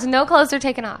clothes. No clothes are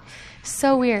taken off.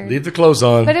 So weird. Leave the clothes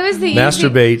on. But it was the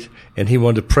masturbate, and he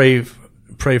wanted to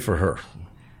pray for her.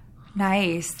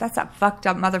 Nice. That's a fucked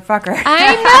up motherfucker.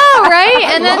 I know, right?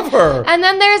 And love her. And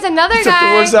then there's another Took the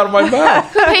guy words out of my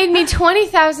mouth. who paid me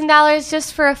 $20,000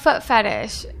 just for a foot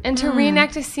fetish and to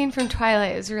reenact a scene from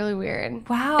Twilight. Is really weird.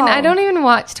 Wow. And I don't even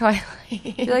watch Twilight.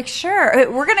 You're like, sure.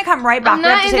 We're going to come right back.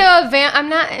 I'm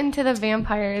not into the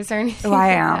vampires or anything. Oh, I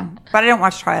am. But I don't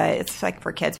watch Twilight. It's like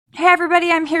for kids. Hey,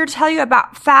 everybody. I'm here to tell you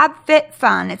about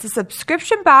FabFitFun. It's a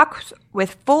subscription box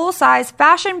with full-size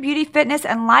fashion, beauty, fitness,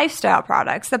 and lifestyle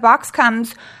products. The box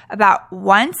comes about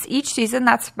once each season.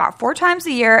 That's about 4 times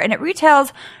a year. And it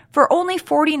retails for only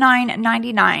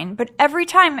 $49.99. But every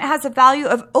time it has a value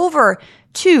of over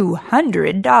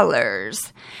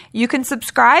 $200. You can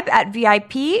subscribe at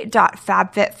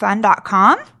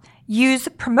vip.fabfitfun.com. Use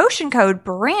promotion code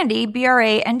BRANDI,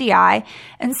 B-R-A-N-D-I,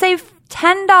 and save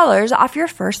 $10 off your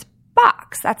first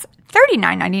box. That's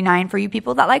 $39.99 for you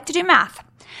people that like to do math.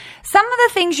 Some of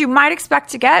the things you might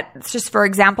expect to get, it's just for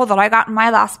example, that I got in my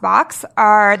last box,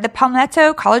 are the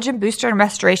Palmetto Collagen Booster and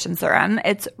Restoration Serum.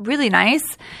 It's really nice.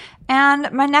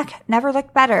 And my neck never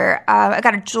looked better. I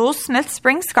got a Jules Smith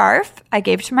spring scarf I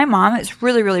gave to my mom. It's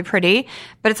really, really pretty.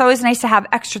 But it's always nice to have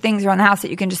extra things around the house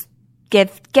that you can just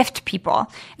gift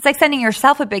people. It's like sending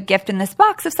yourself a big gift in this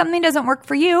box. If something doesn't work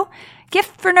for you,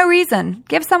 gift for no reason.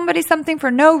 Give somebody something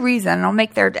for no reason. It'll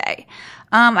make their day.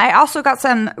 I also got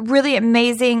some really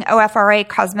amazing OFRA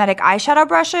cosmetic eyeshadow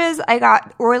brushes. I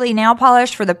got oily nail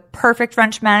polish for the perfect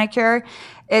French manicure.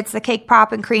 It's the Cake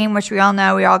Pop and Cream, which we all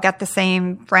know. We all get the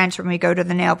same French when we go to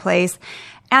the nail place.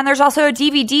 And there's also a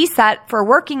DVD set for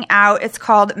working out. It's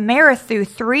called Marathon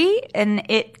 3, and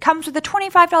it comes with a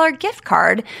 $25 gift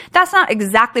card. That's not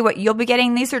exactly what you'll be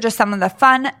getting. These are just some of the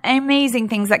fun, amazing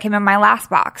things that came in my last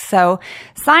box. So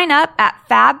sign up at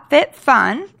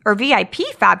FabFitFun or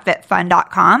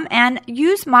VIPFabFitFun.com and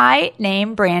use my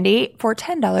name, Brandi, for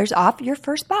 $10 off your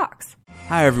first box.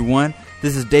 Hi, everyone.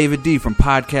 This is David D. from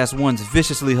Podcast One's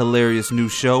viciously hilarious new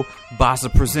show,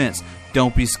 Bossa Presents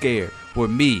Don't Be Scared, where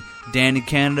me, Danny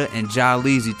Canada, and Jai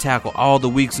Leezy tackle all the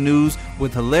week's news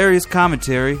with hilarious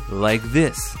commentary like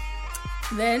this.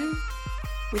 Then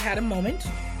we had a moment,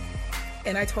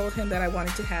 and I told him that I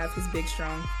wanted to have his big,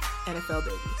 strong NFL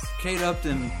babies. Kate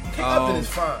Upton. Kate Upton is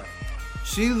fine.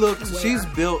 She's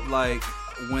built like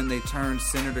when they turned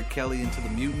Senator Kelly into the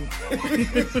mutant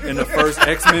in the first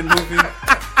X-Men movie.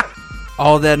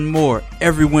 All that and more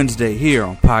every Wednesday here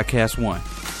on Podcast One.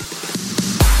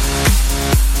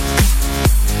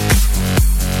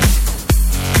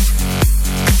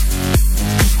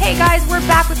 Hey guys, we're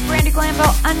back with Brandi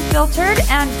Glanville Unfiltered,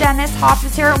 and Dennis Hoff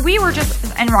is here. We were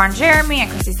just, and Ron Jeremy and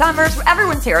Christy Summers,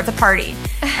 everyone's here. It's a party.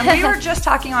 And we were just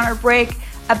talking on our break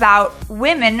about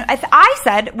women. I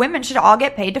said women should all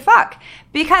get paid to fuck.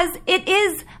 Because it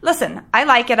is, listen, I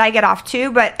like it, I get off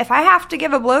too, but if I have to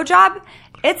give a blowjob,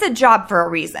 it's a job for a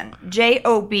reason.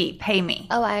 J-O-B, pay me.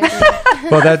 Oh, I agree.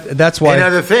 Well, that's why. And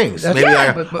other things. Maybe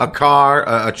yeah, like a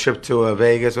car, a trip to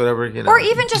Vegas, whatever. You know. Or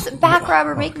even just back rub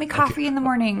or make me coffee in the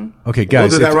morning. Okay,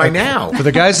 guys. We'll do that right now. For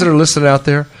the guys that are listening out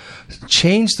there,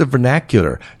 change the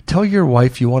vernacular. Tell your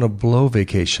wife you want a blow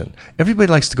vacation.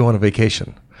 Everybody likes to go on a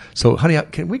vacation. So, honey,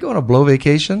 can we go on a blow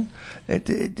vacation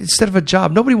instead of a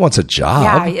job? Nobody wants a job.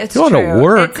 Yeah, it's you true. want to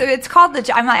work. It's called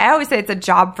I always say it's a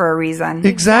job for a reason.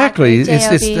 Exactly.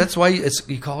 J-O-B. That's why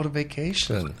you call it a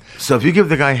vacation. So if you give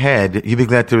the guy head, you'd be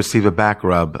glad to receive a back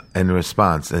rub in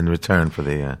response, in return for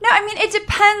the... No, I mean, it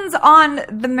depends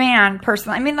on the man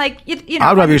personally. I mean, like, you know.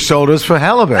 I'll rub your shoulders for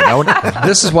hell of it.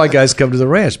 This is why guys come to the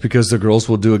ranch, because the girls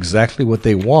will do exactly what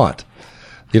they want.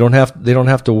 They don't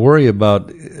have to worry about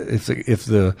if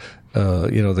the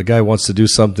the guy wants to do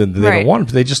something that they don't want him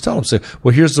to. They just tell him, say,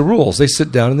 well, here's the rules. They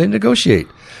sit down and they negotiate.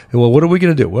 And, well, what are we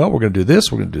going to do? Well, we're going to do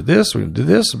this. We're going to do this. We're going to do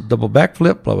this. Double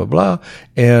backflip, blah blah blah,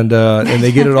 and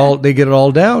they get it all. They get it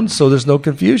all down, so there's no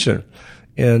confusion,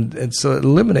 and so it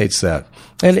eliminates that.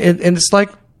 And it's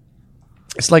like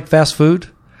fast food.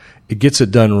 It gets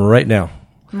it done right now.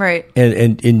 Right.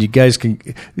 And you guys can,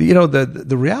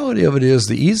 the reality of it is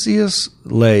the easiest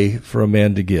lay for a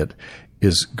man to get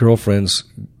is girlfriends,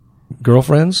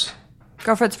 friends,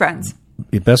 your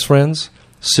best friends,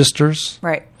 sisters.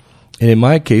 Right. And in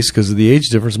my case, because of the age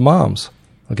difference, moms.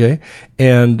 Okay.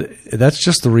 And that's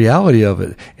just the reality of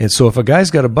it. And so if a guy's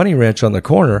got a bunny ranch on the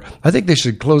corner, I think they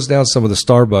should close down some of the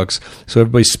Starbucks so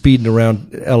everybody's speeding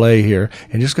around LA here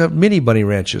and just got mini bunny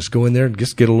ranches. Go in there and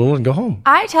just get a little and go home.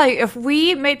 I tell you, if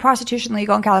we made prostitution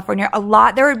legal in California,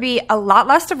 there would be a lot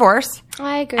less divorce.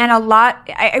 I agree. And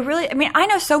I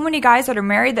know so many guys that are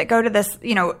married that go to this,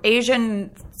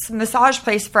 Asian massage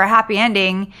place for a happy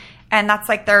ending. and that's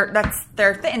like their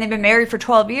thing. And they've been married for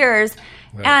 12 years.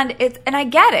 Right. And I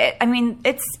get it. I mean,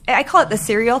 I call it the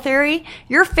cereal theory.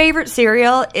 Your favorite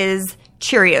cereal is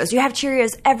Cheerios. You have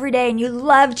Cheerios every day and you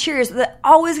love Cheerios. They're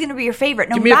always going to be your favorite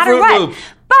no matter what. Loop.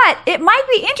 But it might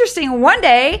be interesting one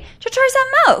day to try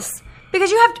something else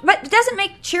because but it doesn't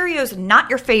make Cheerios not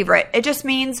your favorite. It just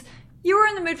means you were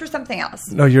in the mood for something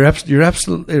else. No, you're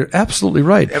absolutely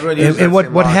right. And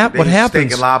what happens?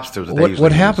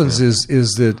 What happens is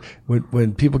that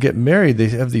when people get married, they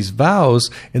have these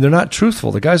vows and they're not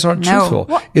truthful. The guys aren't truthful.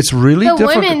 Well, it's really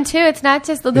difficult. The women too. It's not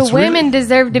just the women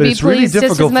deserve to be pleased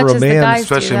just as much as the guys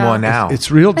do. Especially more now.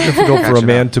 It's real difficult for a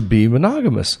man to be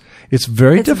monogamous. It's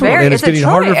very difficult, and it's getting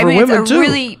harder for women too. It's a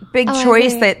really big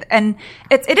choice and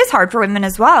it is hard for women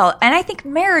as well. And I think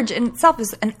marriage in itself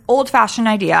is an old-fashioned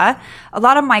idea. A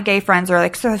lot of my gay friends are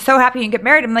like so happy you get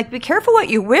married. I'm like, be careful what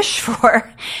you wish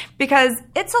for, because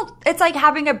it's like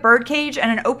having a birdcage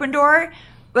and an open door.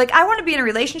 Like, I want to be in a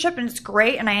relationship and it's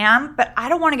great, and I am, but I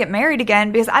don't want to get married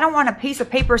again because I don't want a piece of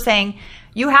paper saying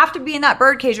you have to be in that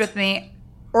birdcage with me,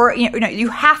 or you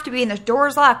have to be in the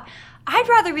door's locked. I'd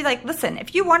rather be like, listen,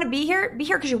 if you want to be here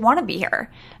because you want to be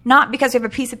here, not because you have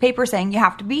a piece of paper saying you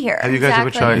have to be here. Have you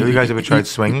guys ever tried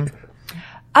swinging?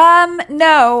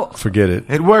 No. Forget it.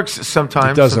 It works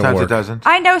sometimes. Sometimes it doesn't.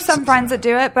 I know some friends that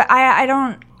do it, but I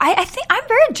don't. I think I'm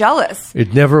very jealous.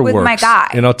 It never works with my guy,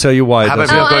 and I'll tell you why. How about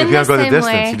if you don't go the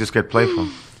distance, you just get playful.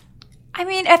 I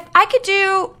mean, if I could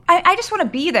do, I just want to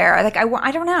be there. Like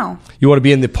I don't know. You want to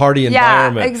be in the party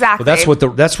environment. Yeah, exactly.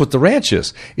 Well, that's what the ranch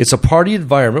is. It's a party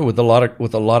environment with a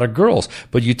lot of girls.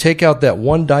 But you take out that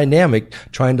one dynamic,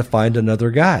 trying to find another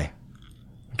guy.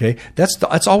 Okay,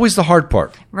 that's always the hard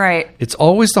part. Right. It's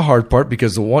always the hard part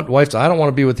because the one wife says, I don't want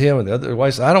to be with him, and the other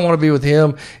wife says, I don't want to be with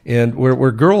him. And we're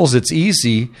girls, it's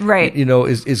easy. Right.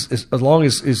 Is as long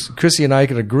as Chrissy and I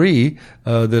can agree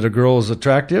that a girl is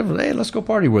attractive, hey, let's go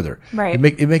party with her. Right.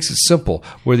 It makes it simple.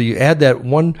 Whether you add that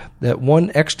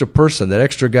one extra person, that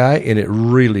extra guy, and it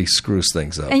really screws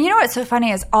things up. And you know what's so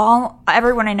funny is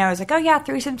everyone I know is like, oh yeah,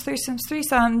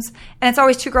 threesomes, and it's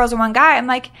always two girls and one guy. I'm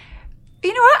like,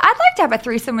 you know what? I'd like to have a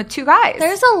threesome with two guys.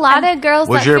 There's a lot of girls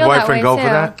that feel that way. Would your boyfriend go for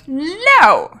that?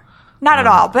 No. Not at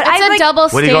all. But it's a double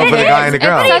standard. Would he go for the guy and the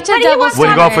girl? It's such a double standard. Would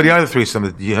he go for the other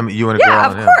threesome, you and a girl?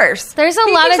 Yeah, of course. There's a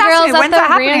lot of girls at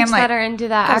the ranch that are into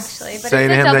that, actually. But say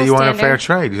to him that you want a fair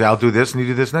trade. I'll do this and you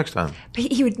do this next time.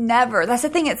 But he would never. That's the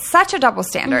thing. It's such a double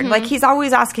standard. Like, he's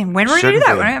always asking, when are we going to do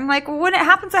that? I'm like, well, when it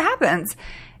happens, it happens.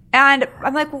 And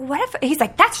I'm like, well, what if... He's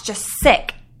like, that's just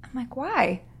sick. I'm like,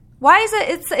 why? Why is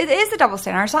it? It is a double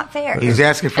standard. It's not fair. He's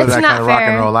asking for that kind of rock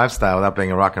and roll lifestyle without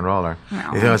being a rock and roller.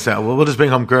 No. He's going to say, well, we'll just bring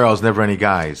home girls, never any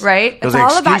guys. Right. He'll say,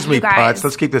 excuse me, putz,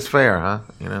 let's keep this fair, huh?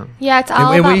 Yeah, it's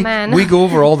all about men. We go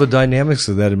over all the dynamics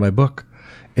of that in my book.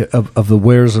 Of the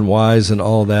wheres and whys and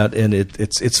all that, and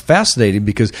it's fascinating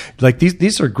because like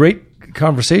these are great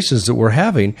conversations that we're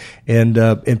having,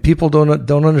 and people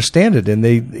don't understand it, and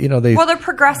they well, they're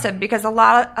progressive because a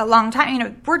long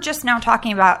time we're just now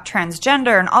talking about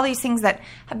transgender and all these things that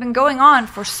have been going on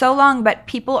for so long, but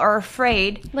people are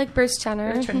afraid, like Bruce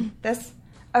Jenner,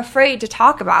 afraid to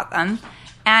talk about them.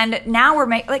 And now we're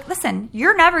listen,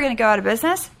 you're never going to go out of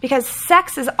business because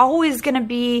sex is always going to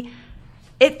be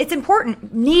it's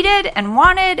important, needed and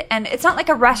wanted, and it's not like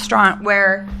a restaurant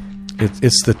where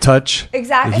it's the touch,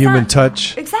 exactly, the human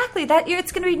touch, exactly. That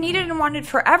it's going to be needed and wanted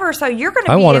forever. So you're going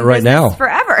to. I want it right now,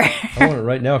 forever. I want it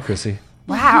right now, Chrissy.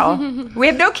 Wow, we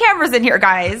have no cameras in here,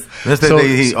 guys.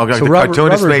 The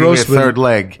cartoonist made me a third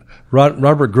leg.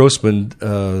 Robert Grossman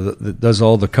that does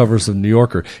all the covers of New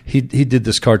Yorker. He did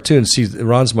this cartoon. See,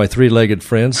 Ron's my three-legged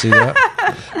friend. See that?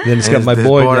 Then it's got my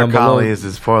boy down below. Collie is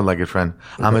his four-legged friend.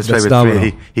 I'm his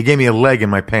favorite. He gave me a leg in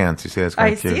my pants. You see, that's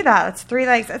kind of cute. I see that. It's 3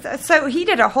 legs. So he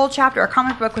did a whole chapter, a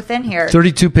comic book within here.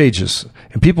 32 pages,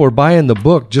 and people were buying the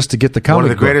book just to get the comic book.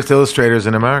 One of the greatest illustrators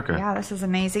in America. Yeah, this is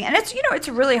amazing, and it's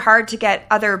really hard to get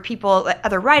other people,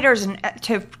 other writers, and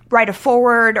to write a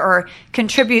foreword or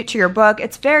contribute to your book.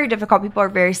 It's very difficult. People are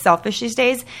very selfish these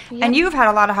days, and you've had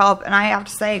a lot of help. And I have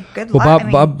to say, good luck.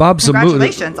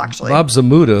 Congratulations, actually. Bob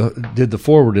Zamuda did the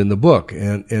foreword in the book,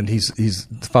 and he's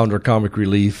the founder of Comic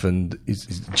Relief, and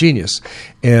he's a genius.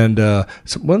 And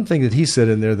so one thing that he said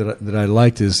in there that I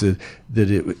liked is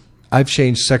that I've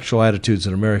changed sexual attitudes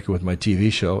in America with my TV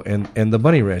show and the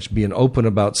Bunny Ranch, being open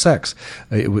about sex.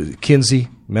 It was Kinsey,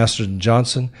 Masterson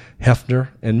Johnson, Hefner,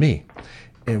 and me.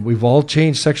 And we've all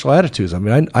changed sexual attitudes. I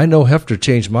mean, I know Hefner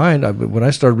changed mine when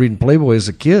I started reading Playboy as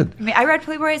a kid. I mean, I read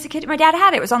Playboy as a kid. My dad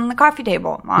had it. It was on the coffee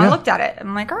table. I looked at it.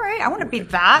 I'm like, all right, I want to be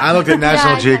that. I looked at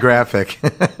National Geographic.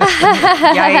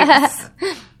 Yikes.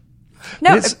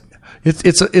 No,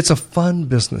 It's a fun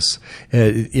business.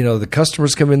 The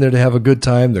customers come in there to have a good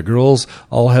time. The girls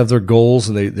all have their goals,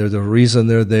 and they're the reason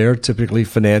they're there. Typically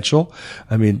financial.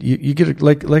 I mean, you get a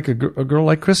girl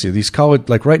like Chrissy. These college,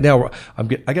 like right now,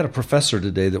 I got a professor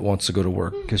today that wants to go to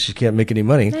work because she can't make any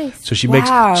money. Nice. So she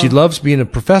loves being a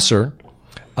professor,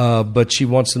 but she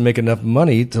wants to make enough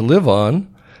money to live on.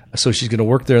 So she's going to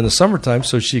work there in the summertime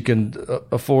so she can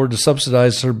afford to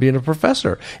subsidize her being a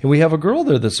professor. And we have a girl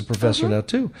there that's a professor now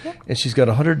too. Yep. And she's got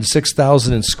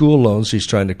 $106,000 in school loans she's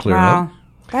trying to clear up.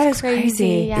 That is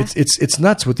crazy. Yeah. It's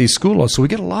nuts with these school loans. So we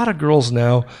get a lot of girls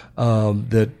now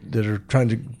that are trying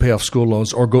to pay off school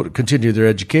loans or continue their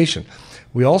education.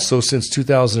 We also, since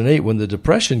 2008, when the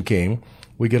Depression came,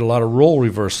 we get a lot of role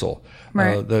reversal.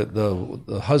 Right.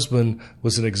 The husband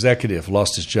was an executive,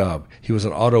 lost his job. He was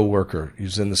an auto worker. He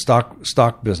was in the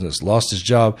stock business, lost his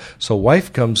job. So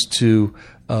wife comes to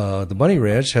the Bunny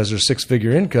Ranch, has her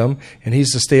 6-figure income, and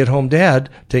he's the stay-at-home dad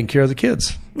taking care of the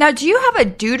kids. Now, do you have a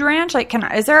dude ranch? Like,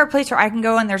 is there a place where I can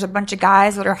go and there's a bunch of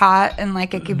guys that are hot and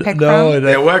like I can pick from?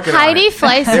 They're working Heidi on it.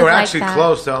 Fleiss They were like actually that.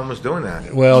 close to almost doing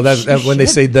that. Well, that when they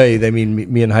say they mean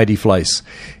me and Heidi Fleiss.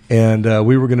 And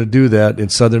we were going to do that in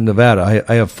southern Nevada.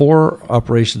 I have 4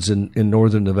 operations in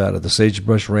northern Nevada: the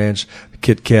Sagebrush Ranch, the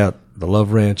Kit Kat, the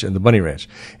Love Ranch, and the Bunny Ranch.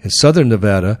 In southern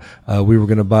Nevada, we were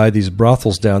going to buy these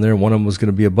brothels down there, and one of them was going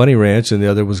to be a bunny ranch, and the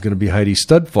other was going to be Heidi's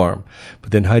stud farm.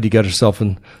 But then Heidi got herself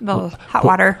in Little hot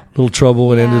water. little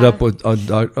trouble, and ended up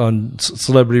on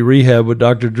Celebrity Rehab with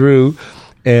Dr. Drew.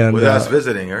 And With us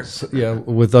visiting her. Yeah,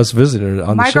 with us visiting her on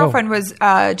the My show. girlfriend was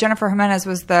Jennifer Jimenez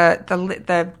was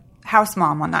the house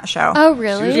mom on that show. Oh,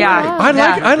 really? Yeah.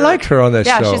 I liked her on that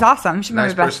show. Yeah, she's awesome. She's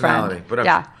Nice my best personality.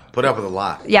 friend. Put up with a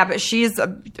lot. Yeah, but she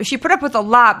put up with a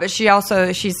lot, but she's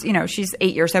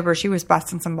 8 years sober. She was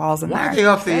busting some balls in Why there. are they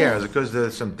off the air? Is it because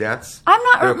there's some deaths? I'm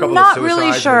There were a couple not of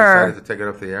really suicides sure. and they decided to take it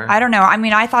off the air? I don't know. I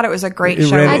mean, I thought it was a great It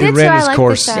show. ran, I did it too. ran I its liked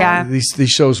course. the show. Yeah. These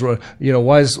shows were,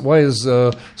 why is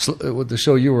what the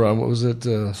show you were on? What was it?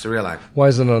 Surreal Life. Why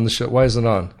isn't it on the show? Why isn't it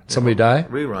on? Somebody die?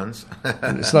 Reruns.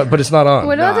 It's not, but it's not on.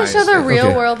 What about the show The Nice. Real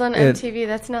Okay. World on It- MTV?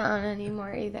 That's not on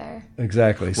anymore either.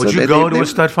 Exactly. Would you go to a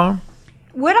stud farm?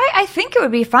 Would I? I think it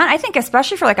would be fun. I think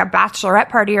especially for like a bachelorette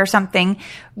party or something.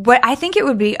 I think it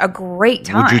would be a great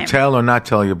time. Would you tell or not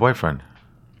tell your boyfriend?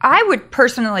 I would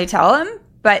personally tell him,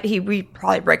 but we'd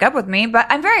probably break up with me. But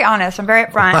I'm very honest. I'm very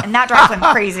upfront, and that drives him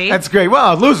crazy. That's great. Well,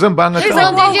 I'll lose him, but I'm not So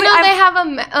telling him. did you know they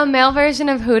have a male version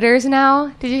of Hooters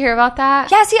now? Did you hear about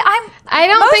that? Yeah, see, I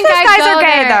don't most think of those I'd guys go are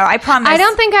gay, there. though. I promise. I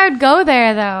don't think I would go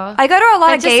there though. I go to a lot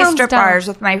That of just gay sounds strip dumb. bars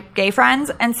with my gay friends,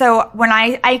 and so when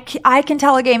I can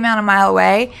tell a gay man a mile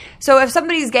away. So if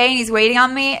somebody's gay and he's waiting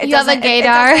on me, You have a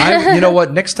gaydar. You know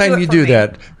what? Next time Do it you for do me.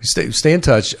 that, stay in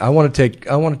touch. I want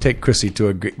to take Chrissy to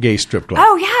a gay strip club.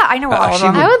 Oh yeah, I know all of she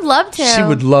them. I would love to. She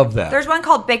would love that. There's one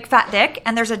called Big Fat Dick,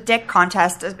 and there's a dick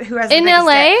contest. Who has In the biggest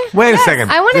LA? dick. Wait a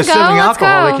second. I wanna They're go. serving Let's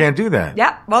alcohol. go. They can't do that.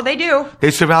 Yeah, well they do. They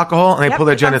serve alcohol and they Yep, pull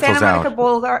their it's on genitals Santa Monica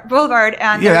out. Boulevard,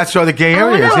 and Yeah, that's where the gay I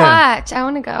want areas. to Yeah. watch. I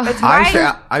want to go.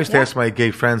 I used to ask my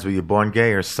gay friends, were you born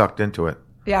gay or sucked into it?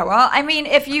 Yeah, well, I mean,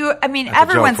 a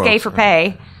everyone's joke, gay folks. for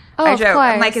pay. Oh, I of joke.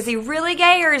 I'm course. like, is he really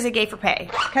gay or is he gay for pay?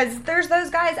 Because there's those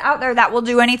guys out there that will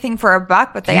do anything for a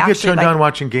buck, but they You actually get turned like. on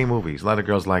watching gay movies. A lot of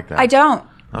girls like that. I don't.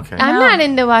 Okay. I'm not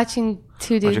into watching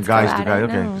two dudes Watching guys go to at guys. it,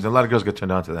 Okay. no. 'Cause a lot of girls get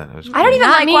turned on to that. I don't even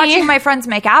Not like me. watching my friends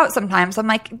make out sometimes. I'm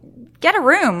like, get a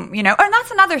room, And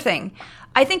that's another thing.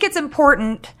 I think it's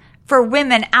important for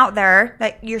women out there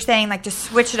that you're saying, like, just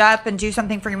switch it up and do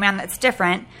something for your man that's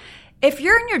different. If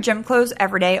you're in your gym clothes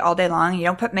every day, all day long, you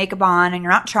don't put makeup on and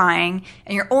you're not trying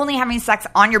and you're only having sex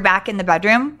on your back in the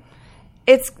bedroom,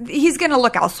 he's going to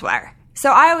look elsewhere.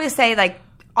 So I always say, like,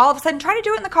 all of a sudden, try to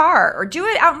do it in the car or do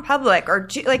it out in public or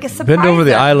like a surprise. Bend over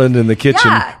the them. island in the kitchen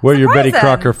Yeah, where your surprise Betty them.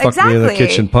 Crocker fucked me in the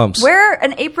kitchen pumps. Wear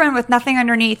an apron with nothing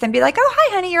underneath and be like, "Oh,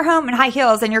 hi, honey, you're home in high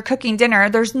heels and you're cooking dinner."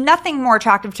 There's nothing more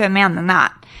attractive to a man than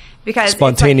that because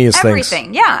Spontaneous it's like things.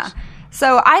 everything. Yeah.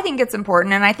 So I think it's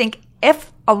important, and I think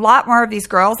if a lot more of these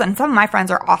girls and some of my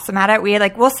friends are awesome at it,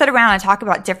 we'll sit around and talk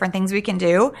about different things we can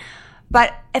do.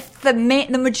 But if the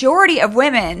majority of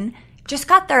women just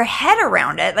got their head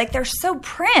around it, like they're so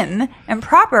prim and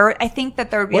proper, I think that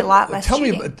there would be a lot less Tell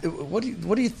cheating. me, what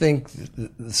do you think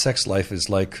the sex life is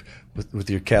like with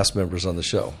your cast members on the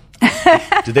show?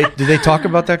 Did they talk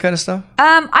about that kind of stuff?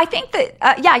 I think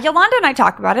that Yolanda and I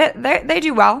talk about it. They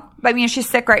do well. I mean, she's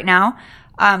sick right now.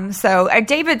 So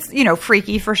David's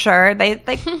freaky for sure. They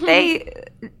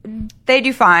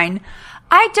do fine.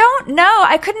 I don't know.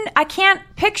 I can't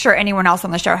picture anyone else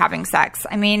on the show having sex.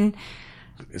 I mean,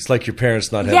 It's like your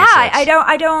parents not having yeah, sex.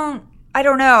 I don't. I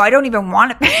don't know. I don't even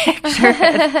want a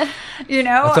picture. You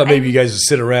know? I thought maybe you guys would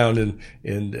sit around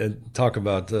and talk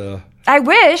about... I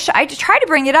wish. I try to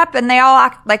bring it up, and they all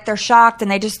act like they're shocked, and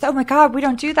they just, oh my God, we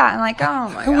don't do that. I'm like, oh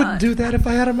my God. I wouldn't do that if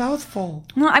I had a mouthful.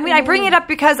 No, I mean, I bring it up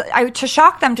because to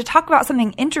shock them, to talk about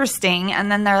something interesting,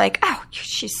 and then they're like, oh,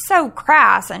 she's so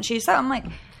crass, and she's so, I'm like...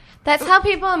 That's how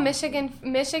people in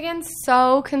Michigan's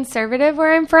so conservative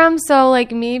where I'm from. So,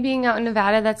 like, me being out in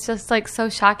Nevada, that's just, like, so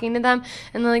shocking to them.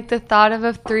 And, like, the thought of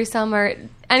a threesome or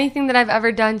anything that I've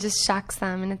ever done just shocks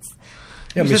them. And it's...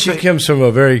 Yeah, but she comes from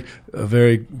a very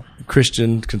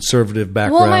Christian, conservative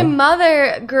background. Well, my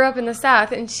mother grew up in the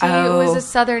South, and she was a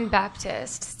Southern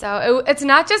Baptist. So it's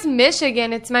not just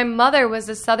Michigan. It's my mother was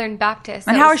a Southern Baptist.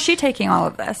 And how is she taking all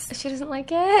of this? She doesn't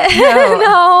like it.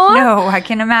 No. No, I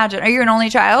can imagine. Are you an only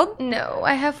child? No,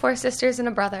 I have 4 sisters and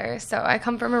a brother, so I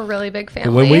come from a really big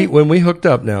family. When we hooked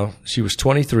up now, she was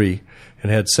 23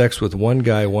 and had sex with one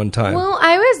guy one time. Well,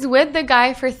 I was with the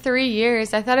guy for 3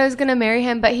 years. I thought I was going to marry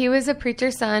him, but he was a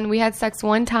preacher's son. We had sex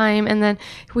one time, and then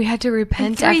we had to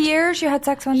repent. In 3 years you had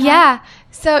sex one time? Yeah.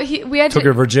 So we had took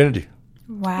her virginity.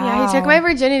 Wow. Yeah, he took my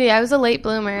virginity. I was a late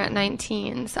bloomer at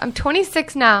 19. So I'm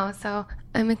 26 now, so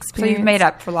I'm experienced. So you've made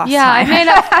up for lost time. Yeah, I made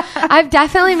up. I've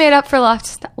definitely made up for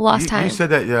lost time. You said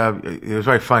that it was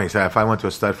very funny. So if I went to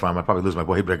a stud farm, I'd probably lose my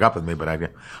boy. He'd break up with me, but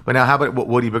now how about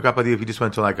would he break up with you if you just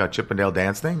went to like a Chippendale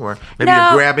dance thing, or maybe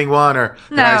you're grabbing one, or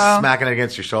the guy's smacking it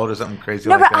against your shoulder, something crazy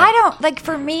like that? No, but I don't like.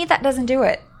 For me, that doesn't do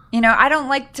it. You know, I don't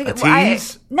like to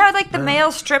tease. Like the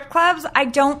male strip clubs. I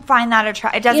don't find that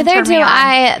attractive. It doesn't turn me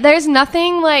on. There's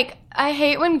nothing like. I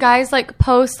hate when guys like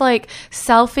post like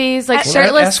selfies, like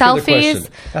shirtless selfies.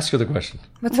 Ask her the question.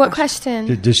 What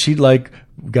question? Does she like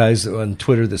guys on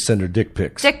Twitter that send her dick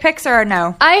pics? Dick pics or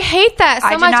no? I hate that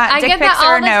so much. I get that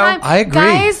all the time. I agree.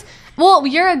 Guys, well,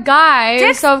 you're a guy,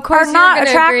 dicks so of course are not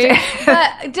attractive.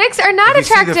 But dicks are not if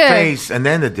you attractive. See the face and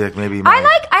then the dick, maybe. I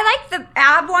like the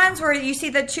ab ones where you see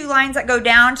the 2 lines that go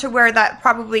down to where that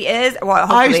probably is. Well,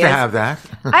 hopefully I used to have that.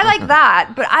 I like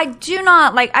that, but I do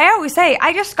not like. I always say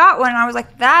I just got one, and I was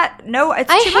like, that. No, it's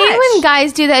too much. I hate when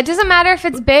guys do that. It doesn't matter if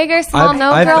it's big or small.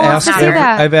 No girl wants to see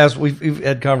that. I've asked. We've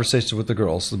had conversations with the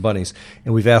girls, the bunnies,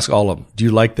 and we've asked all of them, "Do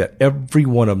you like that?" Every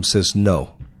one of them says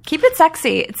no. Keep it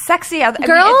sexy. It's sexy. Girls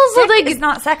it's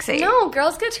not sexy. No,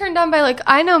 girls get turned on by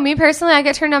I know me personally, I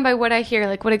get turned on by what I hear,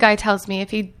 like what a guy tells me if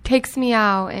he takes me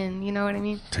out, and you know what I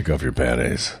mean. Take off your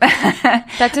panties.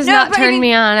 That does not turn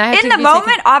me on. In the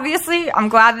moment, obviously, I'm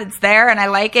glad it's there and I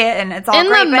like it and it's all in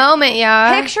great. In the moment,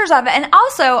 yeah. Pictures of it, and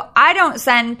also I don't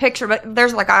send pictures. But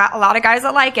there's like a lot of guys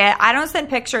that like it. I don't send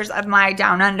pictures of my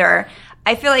down under.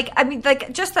 I feel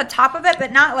like, just the top of it,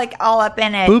 but not like all up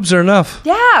in it. Boobs are enough.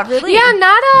 Yeah, really. Yeah,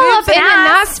 not all up in it,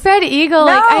 not spread eagle.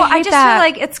 No, I just feel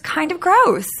like it's kind of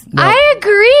gross. No. I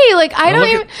agree. Like, I don't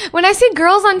even, when I see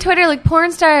girls on Twitter, like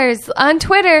porn stars on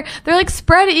Twitter, they're like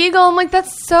spread eagle. I'm like,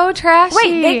 that's so trashy.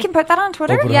 Wait, they can put that on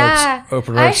Twitter? Open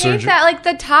heart surgery. hate that. Like,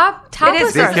 the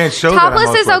topless they can't show topless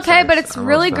that is okay, but it's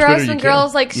really gross when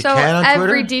girls like show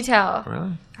every detail.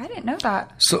 Really? I didn't know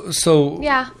that. So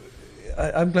yeah.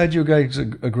 I'm glad you guys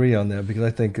agree on that, because I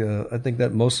think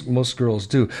that most girls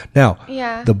do. Now,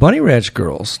 the Bunny Ranch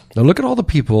girls. Now look at all the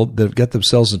people that have got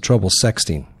themselves in trouble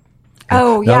sexting.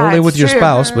 Oh, Not only with your true.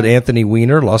 spouse, but Anthony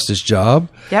Weiner lost his job.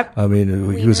 Yep. I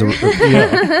mean, he was a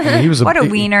what a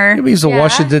wiener. He was a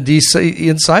Washington D.C.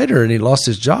 insider, and he lost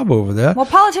his job over that. Well,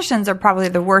 politicians are probably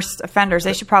the worst offenders.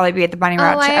 They should probably be at the Bunny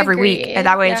Ranch every week, and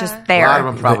that way it's just there. A lot of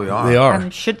them probably are. They are. They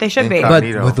should be.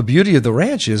 But the beauty of the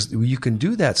ranch is you can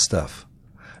do that stuff.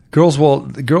 Girls,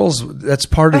 that's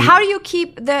part of it. How do you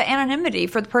keep the anonymity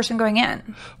for the person going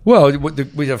in? Well,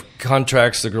 we have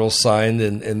contracts the girls signed,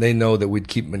 and they know that we'd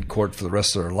keep them in court for the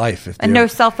rest of their life. And no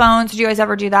cell phones? Do you guys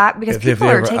ever do that? Because people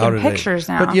are taking pictures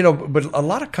now. But a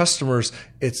lot of customers,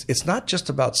 it's not just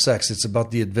about sex. It's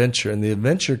about the adventure. And the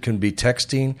adventure can be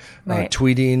texting,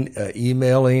 tweeting,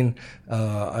 emailing.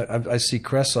 I see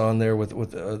Cress on there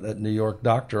with that New York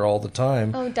doctor all the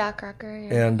time. Oh, Doc Rucker.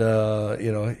 Yeah. And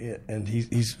and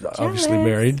he's obviously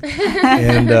married.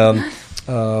 And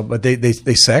but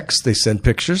they sex, they send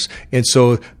pictures, and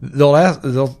so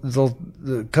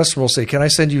the customer will say, "Can I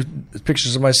send you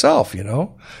pictures of myself?"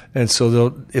 And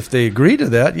so if they agree to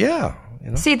that, yeah.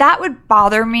 See, that would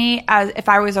bother me as if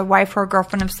I was a wife or a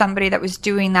girlfriend of somebody that was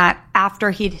doing that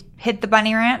after he'd hit the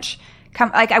Bunny Ranch.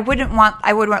 I would want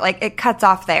it cuts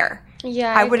off there.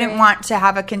 Yeah, I wouldn't want to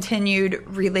have a continued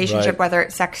relationship, whether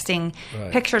it's sexting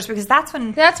pictures, because that's part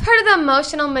of the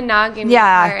emotional monogamy.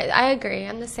 Yeah, part. I agree.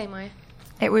 I'm the same way.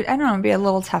 It would, I don't know, it'd be a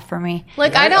little tough for me.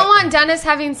 Like, I don't want Dennis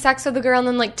having sex with a girl and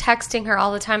then, like, texting her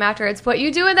all the time afterwards. What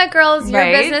you do with that girl is your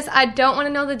business. I don't want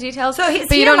to know the details. So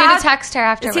but you don't need to text her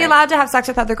afterwards. Is he allowed to have sex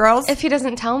with other girls? If he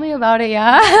doesn't tell me about it,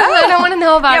 yeah. I don't want to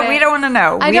know about it. Yeah, we don't want to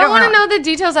know. I don't want to know the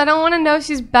details. I don't want to know if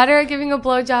she's better at giving a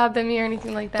blowjob than me or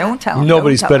anything like that. Don't tell him.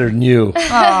 Nobody's better than you.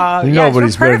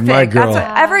 Nobody's better than my girl. That's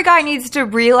what every guy needs to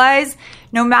realize.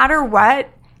 No matter what,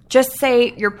 just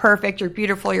say you're perfect, you're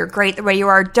beautiful, you're great the way you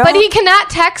are. But he cannot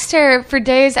text her for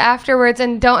days afterwards,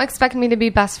 and don't expect me to be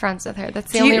best friends with her.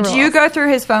 That's the only rule. Do you go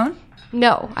through his phone?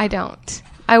 No, I don't.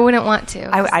 I wouldn't want to.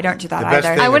 I don't do that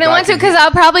either. I wouldn't want to because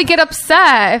I'll probably get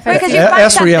upset. If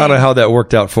ask Rihanna how that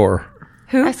worked out for her.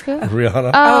 Who?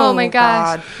 Rihanna. Oh my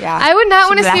gosh. Yeah. I would not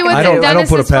want to see what Dennis's I don't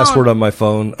put a password phone. on my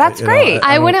phone. That's great.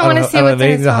 I wouldn't want to see what's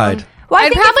in his phone. Hide. Well,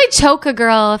 I'd probably choke a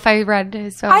girl if I read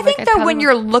his phone. I think that when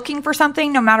you're looking for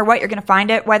something, no matter what, you're going to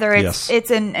find it, whether it's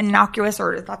an innocuous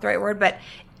or it's not the right word, but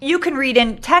you can read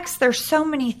in text. There's so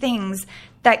many things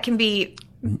that can be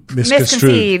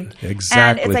misconceived. Exactly.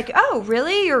 And it's like, oh,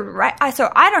 really? You're right. So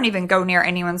I don't even go near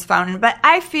anyone's phone, but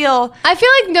I feel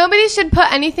like nobody should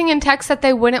put anything in text that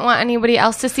they wouldn't want anybody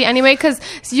else to see anyway, because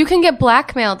you can get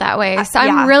blackmailed that way. So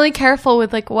I'm really careful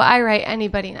with like what I write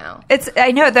anybody now.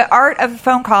 I know the art of a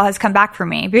phone call has come back for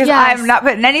me because I'm not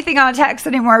putting anything on text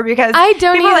anymore because I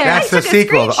don't either. Like, that's the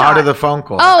sequel, the art of the phone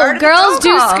call. Oh, girls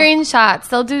do screenshots.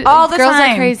 They'll do all the girls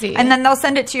time. Are crazy. And then they'll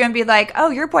send it to you and be like,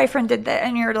 oh, your boyfriend did that.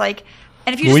 And you're like,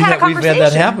 and if you just had a conversation. We've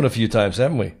had that happen a few times,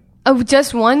 haven't we? Oh,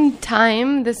 just one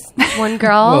time, this one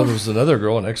girl. Well, there was another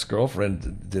girl, an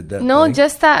ex-girlfriend did that. No, thing.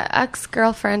 just that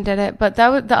ex-girlfriend did it. But the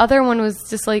other one was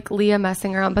just like Leah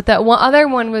messing around. But that other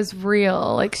one was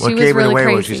real. Like she was really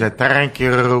crazy. When she said, "Thank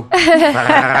you,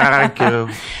 thank you."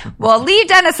 Well, leave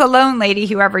Dennis alone, lady.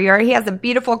 Whoever you are, he has a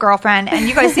beautiful girlfriend, and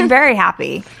you guys seem very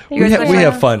happy. We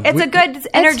have fun. It's a good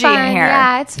energy in here.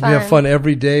 Yeah, it's fun. We have fun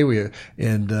every day. We have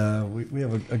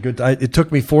a good. It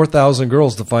took me 4,000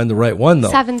 girls to find the right one,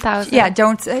 though. 7,000. Yeah, we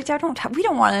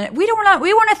don't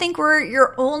want to think we're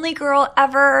your only girl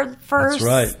ever first. That's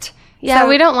right. Yeah,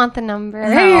 we don't want the number.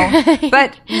 No,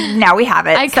 but now we have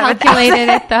it. I calculated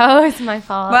it, though. It's my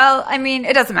fault. Well, I mean,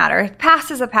 it doesn't matter.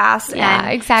 Pass is a pass. Yeah,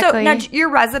 exactly. So now your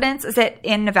residence, is it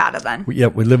in Nevada then? Yeah,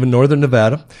 we live in northern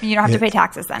Nevada. You don't have to pay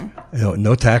taxes then?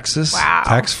 No taxes. Wow.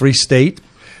 Tax-free state.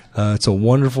 It's a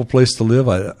wonderful place to live.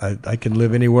 I can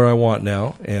live anywhere I want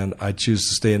now, and I choose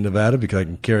to stay in Nevada because I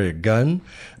can carry a gun.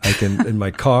 I can in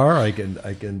my car. I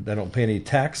don't pay any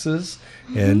taxes,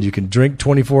 and you can drink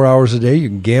 24 hours a day. You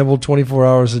can gamble 24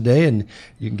 hours a day, and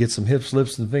you can get some hips,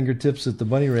 lips, and fingertips at the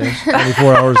Bunny Ranch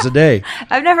 24 hours a day.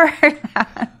 I've never heard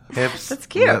that. Hips, that's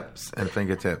cute. Lips, and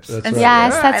fingertips. That's right.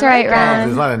 Yes, that's right, Ron.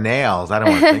 There's a lot of nails. I don't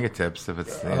want fingertips if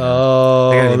it's. They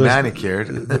gotta be manicured.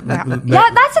 Yeah,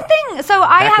 that's the thing. So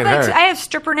I have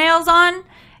stripper nails on,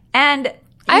 and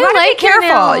I gotta like be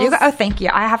careful. nails. Thank you.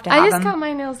 I have to have them. I just got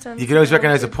my nails done. You can always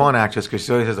recognize a porn actress because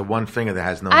she always has one finger that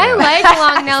has no I nails. like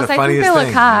long nails. I think they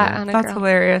look hot on a girl. That's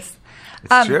hilarious.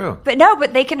 It's true.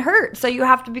 But they can hurt, so you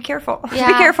have to be careful. Yeah.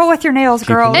 Be careful with your nails,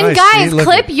 girl. And guys,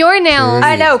 clip your nails.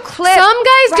 I know, clip. Some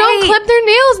guys don't clip their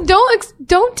nails.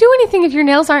 Don't do anything if your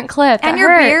nails aren't clipped. And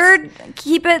your beard,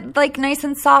 keep it like nice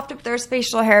and soft if there's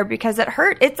facial hair because it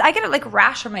hurt. I get a like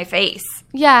rash on my face.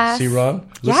 Yeah. See, Ron?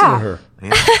 Listen to her.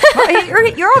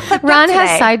 Yeah. you're all clipped Ron up has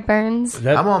today. sideburns.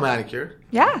 I'm all manicured.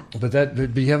 Yeah. But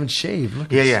you haven't shaved.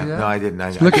 Look Yeah. See that? No, I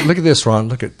didn't. Look at this, Ron.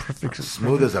 Look at perfect.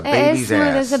 Smooth as a It baby's is smooth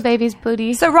ass. as a baby's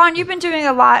booty. So, Ron, you've been doing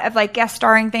a lot of like guest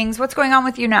starring things. What's going on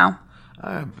with you now?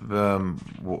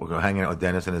 Hanging out with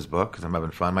Dennis in his book because I'm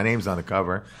having fun. My name's on the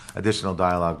cover. Additional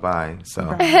dialogue by.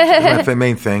 So that's my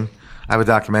main thing. I have a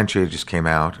documentary that just came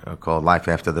out called Life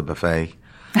After the Buffet.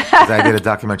 I did a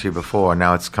documentary before.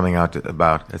 Now it's coming out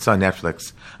it's on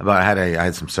Netflix. I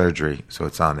had some surgery, so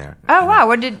it's on there. Oh wow!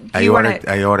 What did you want to?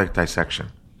 Aortic dissection.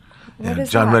 What is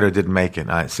John that? Ritter didn't make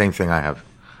it. Same thing I have.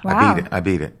 Wow. I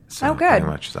beat it. So, oh, good. Pretty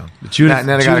much so. Judith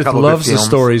loves the films.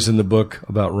 stories in the book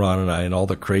about Ron and I and all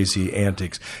the crazy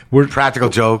antics. Practical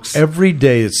jokes. Every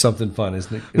day it's something fun,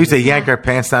 isn't it? We used to yank our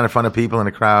pants down in front of people in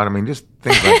the crowd. I mean, just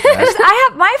things like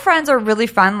that. My friends are really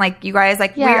fun. Like you guys, I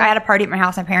had a party at my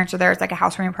house. My parents were there. It's like a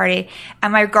housewarming party,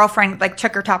 and my girlfriend like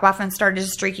took her top off and started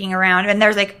just streaking around. And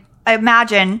there's like,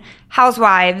 imagine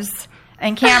housewives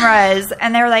and cameras,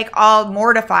 and they're like all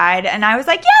mortified. And I was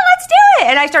like, yeah, let's do it.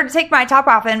 And I started to take my top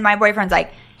off, and my boyfriend's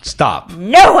like, stop.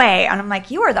 No way. And I'm like,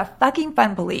 you are the fucking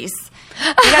fun police.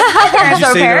 Because my parents Did you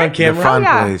don't see care. it on camera? Fun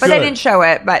yeah, police. but they didn't show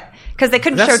it, because they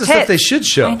couldn't show That's tits. the stuff they should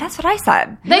show. I mean, that's what I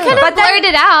said. They could have But then, blurred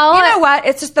it out. You know what?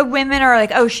 It's just the women are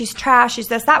like, oh, she's trash, she's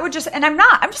this. That would just, and I'm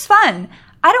not. I'm just fun.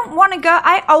 I don't want to go.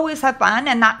 I always have fun.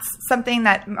 And that's something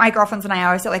that my girlfriends and I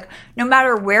always say, like, no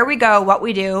matter where we go, what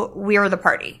we do, we're the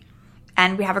party.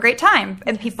 And we have a great time.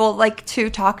 And people like to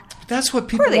talk. That's what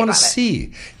people want to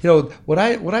see. You know, what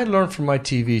I learned from my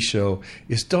TV show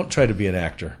is don't try to be an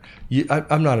actor.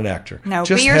 I'm not an actor. No,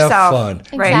 just be yourself. Have fun.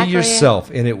 Exactly. Be yourself,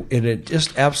 and it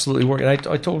just absolutely worked. And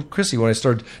I told Chrissy when I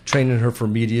started training her for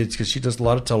media, because she does a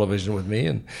lot of television with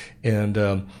me,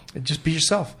 and just be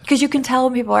yourself. Because you can tell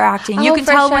when people are acting. You can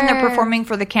tell when they're performing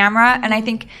for the camera. And I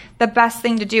think the best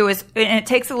thing to do is, and it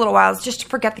takes a little while, is just to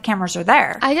forget the cameras are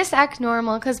there. I just act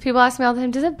normal because people ask me all the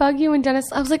time, does it bug you when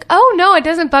Dennis? I was like, oh, no, it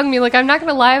doesn't bug me. Like, I'm not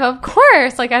going to lie. Of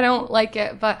course. Like, I don't like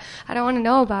it, but I don't want to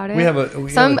know about it. We have a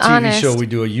TV show. We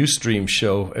do a Ustream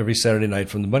show every Saturday night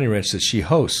from the Bunny Ranch that she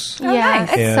hosts. Oh, yeah,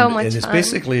 nice. It's so much fun. And it's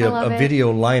basically a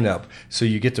video lineup. So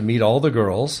you get to meet all the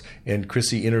girls, and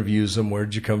Chrissy interviews them.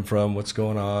 Where'd you come from? What's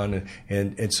going on?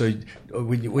 And so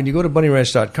when you go to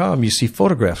bunnyranch.com, you see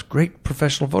photographs, great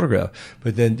professional photograph.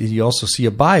 But then you also see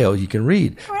a bio you can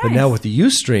read. Oh, nice. But now with the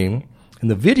Ustream and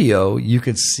the video, you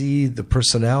can see the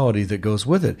personality that goes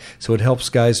with it. So it helps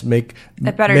guys make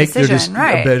a better decision,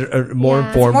 right? A more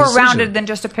informed more decision. Rounded than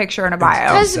just a picture and a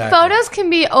bio. Because photos can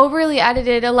be overly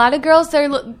edited. A lot of girls, they're,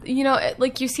 you know,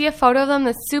 like you see a photo of them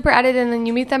that's super edited, and then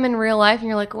you meet them in real life, and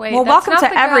you're like, wait, well, that's welcome not to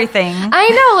the girl. everything. I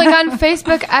know, like on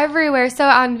Facebook, everywhere. So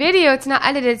on video, it's not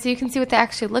edited, so you can see what they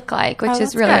actually look like, which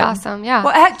is really awesome. Yeah.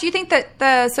 Well, do you think that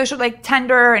the social, like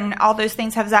Tinder and all those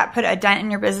things, has that put a dent in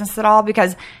your business at all?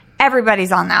 Because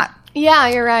everybody's on that. Yeah,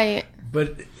 you're right.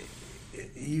 But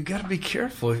you got to be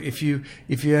careful. If you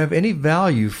have any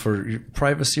value for your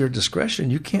privacy or discretion,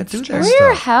 you can't do that stuff. For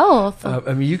your health.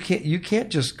 I mean, you can't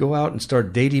just go out and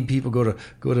start dating people. Go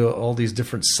to all these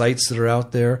different sites that are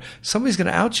out there. Somebody's going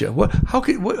to out you.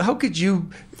 How could you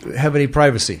have any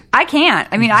privacy? I can't.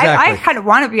 I mean, exactly. I kind of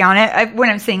want to be on it when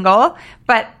I'm single,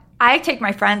 but I take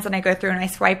my friends and I go through and I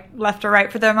swipe left or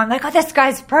right for them. I'm like, oh, this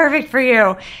guy's perfect for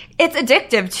you. It's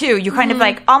addictive too. You kind of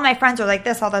like, all my friends are like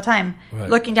this all the time,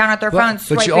 looking down at their phones,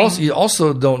 swiping. But you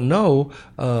also don't know.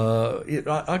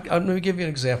 Let me give you an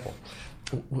example.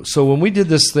 So when we did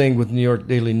this thing with New York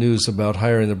Daily News about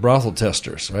hiring the brothel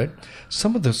testers, right?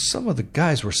 Some of the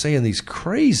guys were saying these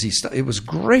crazy stuff. It was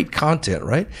great content,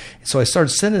 right? So I started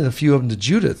sending a few of them to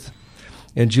Judith,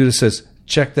 and Judith says,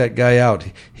 check that guy out.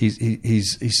 He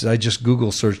said, I just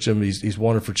Google searched him. He's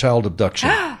wanted for child abduction.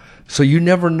 So you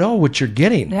never know what you're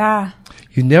getting. Yeah.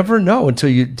 You never know until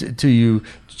you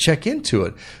check into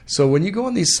it. So when you go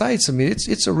on these sites, I mean,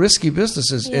 it's a risky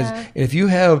business. And if you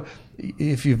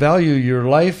value your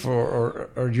life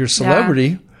or your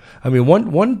celebrity, I mean,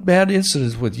 one bad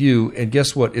incident with you, and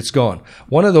guess what? It's gone.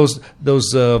 One of those.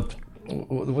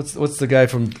 What's the guy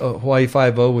from Hawaii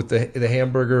Five-0 with the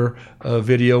hamburger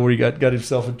video where he got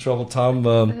himself in trouble? Tom.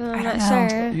 I'm not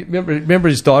sure. Remember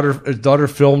his daughter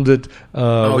filmed it.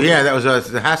 That was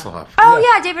the Hasselhoff. Oh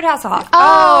yeah, David Hasselhoff.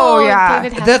 Oh yeah,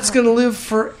 David Hasselhoff. That's going to live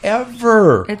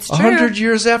forever. It's true. 100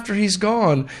 years after he's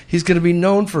gone, he's going to be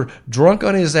known for drunk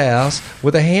on his ass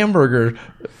with a hamburger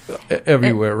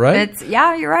everywhere, right?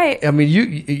 You're right. I mean,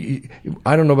 you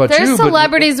I don't know about There's you. There's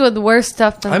celebrities with worse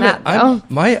stuff than that.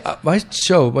 My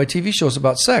TV show is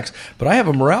about sex, but I have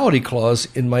a morality clause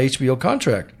in my HBO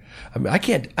contract. I mean, I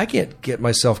can't get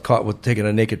myself caught with taking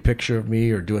a naked picture of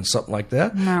me or doing something like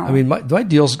that. No. I mean, my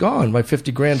deal's gone. My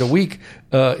 $50,000 a week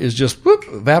is just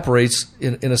evaporates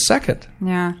in a second.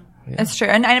 Yeah. It's true.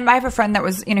 And I have a friend that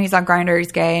was, he's on Grindr,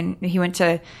 he's gay, and he went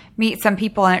to meet some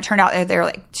people, and it turned out they were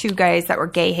like two guys that were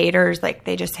gay haters. Like,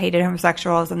 they just hated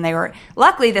homosexuals, and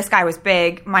luckily this guy was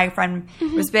big. My friend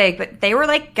was big, but they were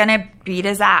like going to beat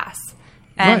his ass.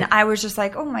 And I was just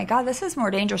like, oh my God, this is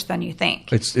more dangerous than you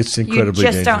think. It's incredibly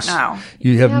dangerous. You just don't know.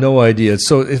 You have no idea.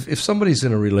 So if somebody's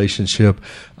in a relationship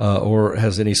or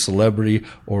has any celebrity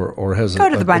or has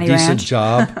a decent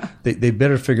job, they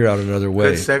better figure out another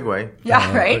way. Good segue.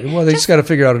 Yeah, right. Well, they just got to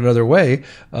figure out another way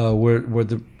where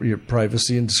your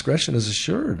privacy and discretion is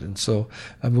assured. And so,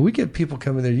 I mean, we get people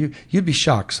coming there. You'd be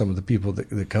shocked, some of the people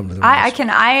that come to the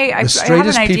the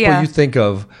straightest people you think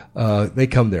of, they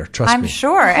come there. Trust me. I'm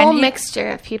sure. A whole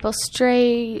mixture of people,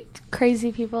 straight,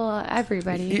 crazy people,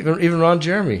 everybody. Even Ron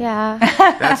Jeremy. Yeah.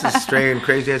 That's as straight and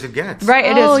crazy as it gets. Right,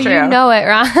 it is true. You know it,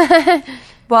 Ron.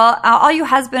 Well, all you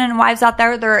husband and wives out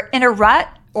there that are in a rut,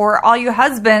 or all you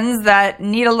husbands that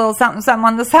need a little something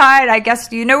on the side, I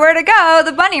guess you know where to go,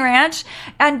 the Bunny Ranch.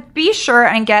 And be sure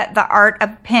and get The Art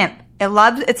of Pimp.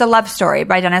 It's a love story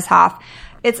by Dennis Hoff.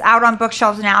 It's out on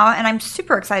bookshelves now, and I'm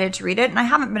super excited to read it. And I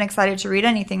haven't been excited to read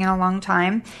anything in a long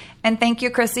time. And thank you,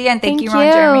 Chrissy, and thank you,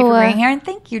 Ron Jeremy, for being here. And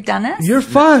thank you, Dennis. You're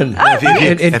fun. Oh,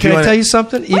 and can I tell you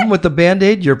something? Even with the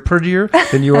Band-Aid, you're prettier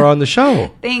than you were on the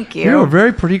show. Thank you. You're a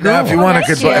very pretty girl. Now, if you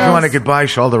want a goodbye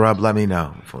shoulder rub, let me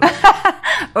know.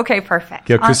 Okay, perfect.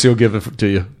 Yeah, Chrissy will give it to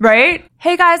you. Right?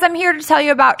 Hey, guys, I'm here to tell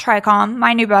you about Tricom,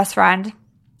 my new best friend.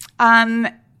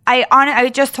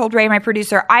 I just told Ray, my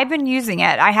producer, I've been using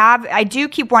it. I do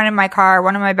keep one in my car,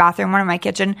 one in my bathroom, one in my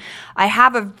kitchen. I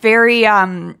have a very,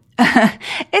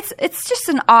 it's just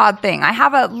an odd thing. I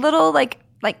have a little like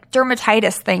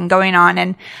dermatitis thing going on,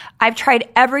 and I've tried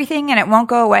everything and it won't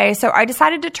go away. So I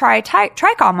decided to try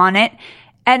Tricom on it.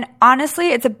 And honestly,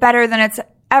 it's better than it's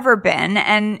ever been.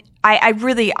 And I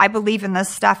believe in this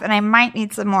stuff, and I might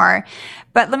need some more.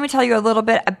 But let me tell you a little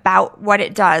bit about what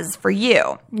it does for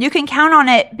you. You can count on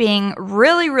it being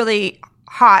really, really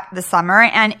hot this summer,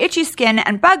 and itchy skin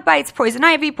and bug bites, poison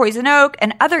ivy, poison oak,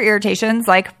 and other irritations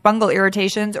like fungal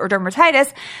irritations or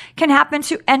dermatitis can happen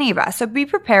to any of us. So be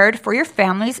prepared for your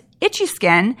family's itchy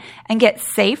skin and get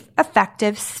safe,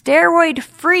 effective,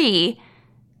 steroid-free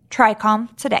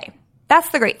Tricom today. That's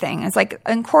the great thing. It's like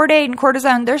in Cordaid and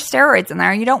cortisone, there's steroids in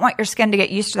there. You don't want your skin to get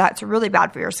used to that. It's really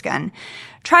bad for your skin.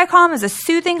 Tricom is a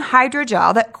soothing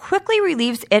hydrogel that quickly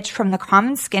relieves itch from the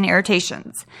common skin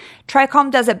irritations. Tricom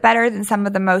does it better than some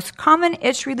of the most common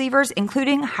itch relievers,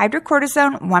 including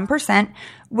hydrocortisone 1%,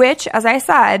 which, as I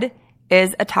said,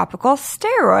 is a topical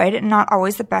steroid and not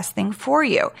always the best thing for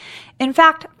you. In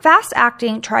fact,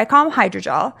 fast-acting Tricom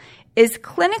hydrogel is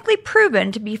clinically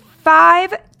proven to be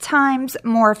 5 times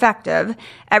more effective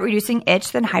at reducing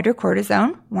itch than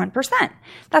hydrocortisone 1%.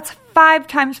 That's 5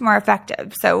 times more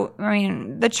effective. So,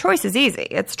 the choice is easy.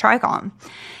 It's Tricom.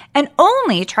 And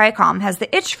only Tricom has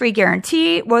the itch-free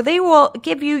guarantee, where they will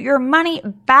give you your money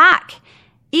back.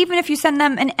 Even if you send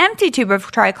them an empty tube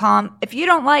of Tricom, if you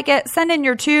don't like it, send in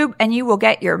your tube and you will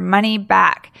get your money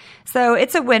back. So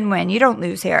it's a win-win. You don't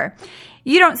lose here.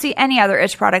 You don't see any other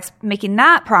itch products making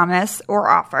that promise or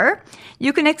offer.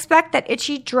 You can expect that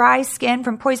itchy, dry skin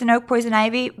from poison oak, poison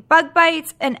ivy, bug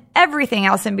bites, and everything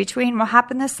else in between will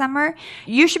happen this summer.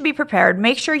 You should be prepared.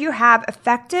 Make sure you have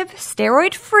effective,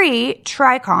 steroid-free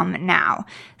Tricom now.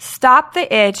 Stop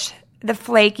the itch, the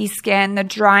flaky skin, the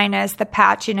dryness, the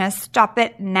patchiness. Stop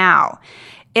it now.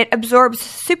 It absorbs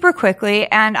super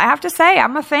quickly, and I have to say,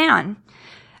 I'm a fan.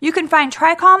 You can find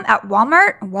Tricom at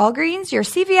Walmart, Walgreens, your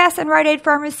CVS and Rite Aid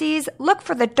pharmacies. Look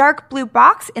for the dark blue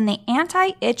box in the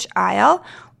anti-itch aisle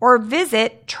or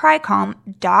visit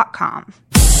Tricom.com.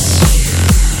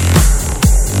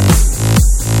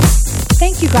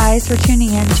 Thank you guys for tuning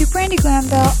in to Brandi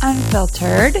Glanville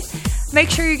Unfiltered. Make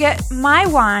sure you get my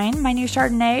wine, my new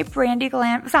Chardonnay,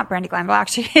 it's not Brandi Glanville,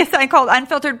 actually. It's called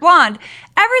Unfiltered Blonde.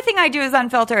 Everything I do is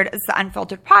unfiltered. It's the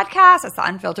Unfiltered podcast. It's the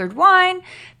Unfiltered wine.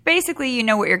 Basically, you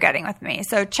know what you're getting with me.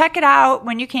 So check it out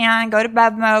when you can. Go to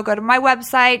Bevmo. Go to my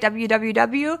website,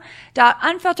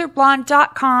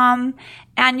 www.unfilteredblonde.com.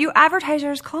 And you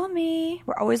advertisers, call me.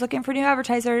 We're always looking for new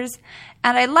advertisers.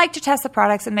 And I like to test the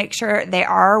products and make sure they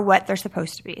are what they're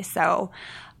supposed to be. So,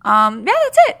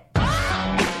 that's it.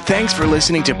 Thanks for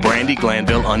listening to Brandi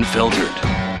Glanville Unfiltered.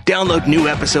 Download new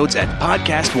episodes at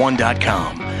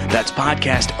podcastone.com. That's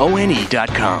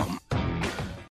podcastone.com.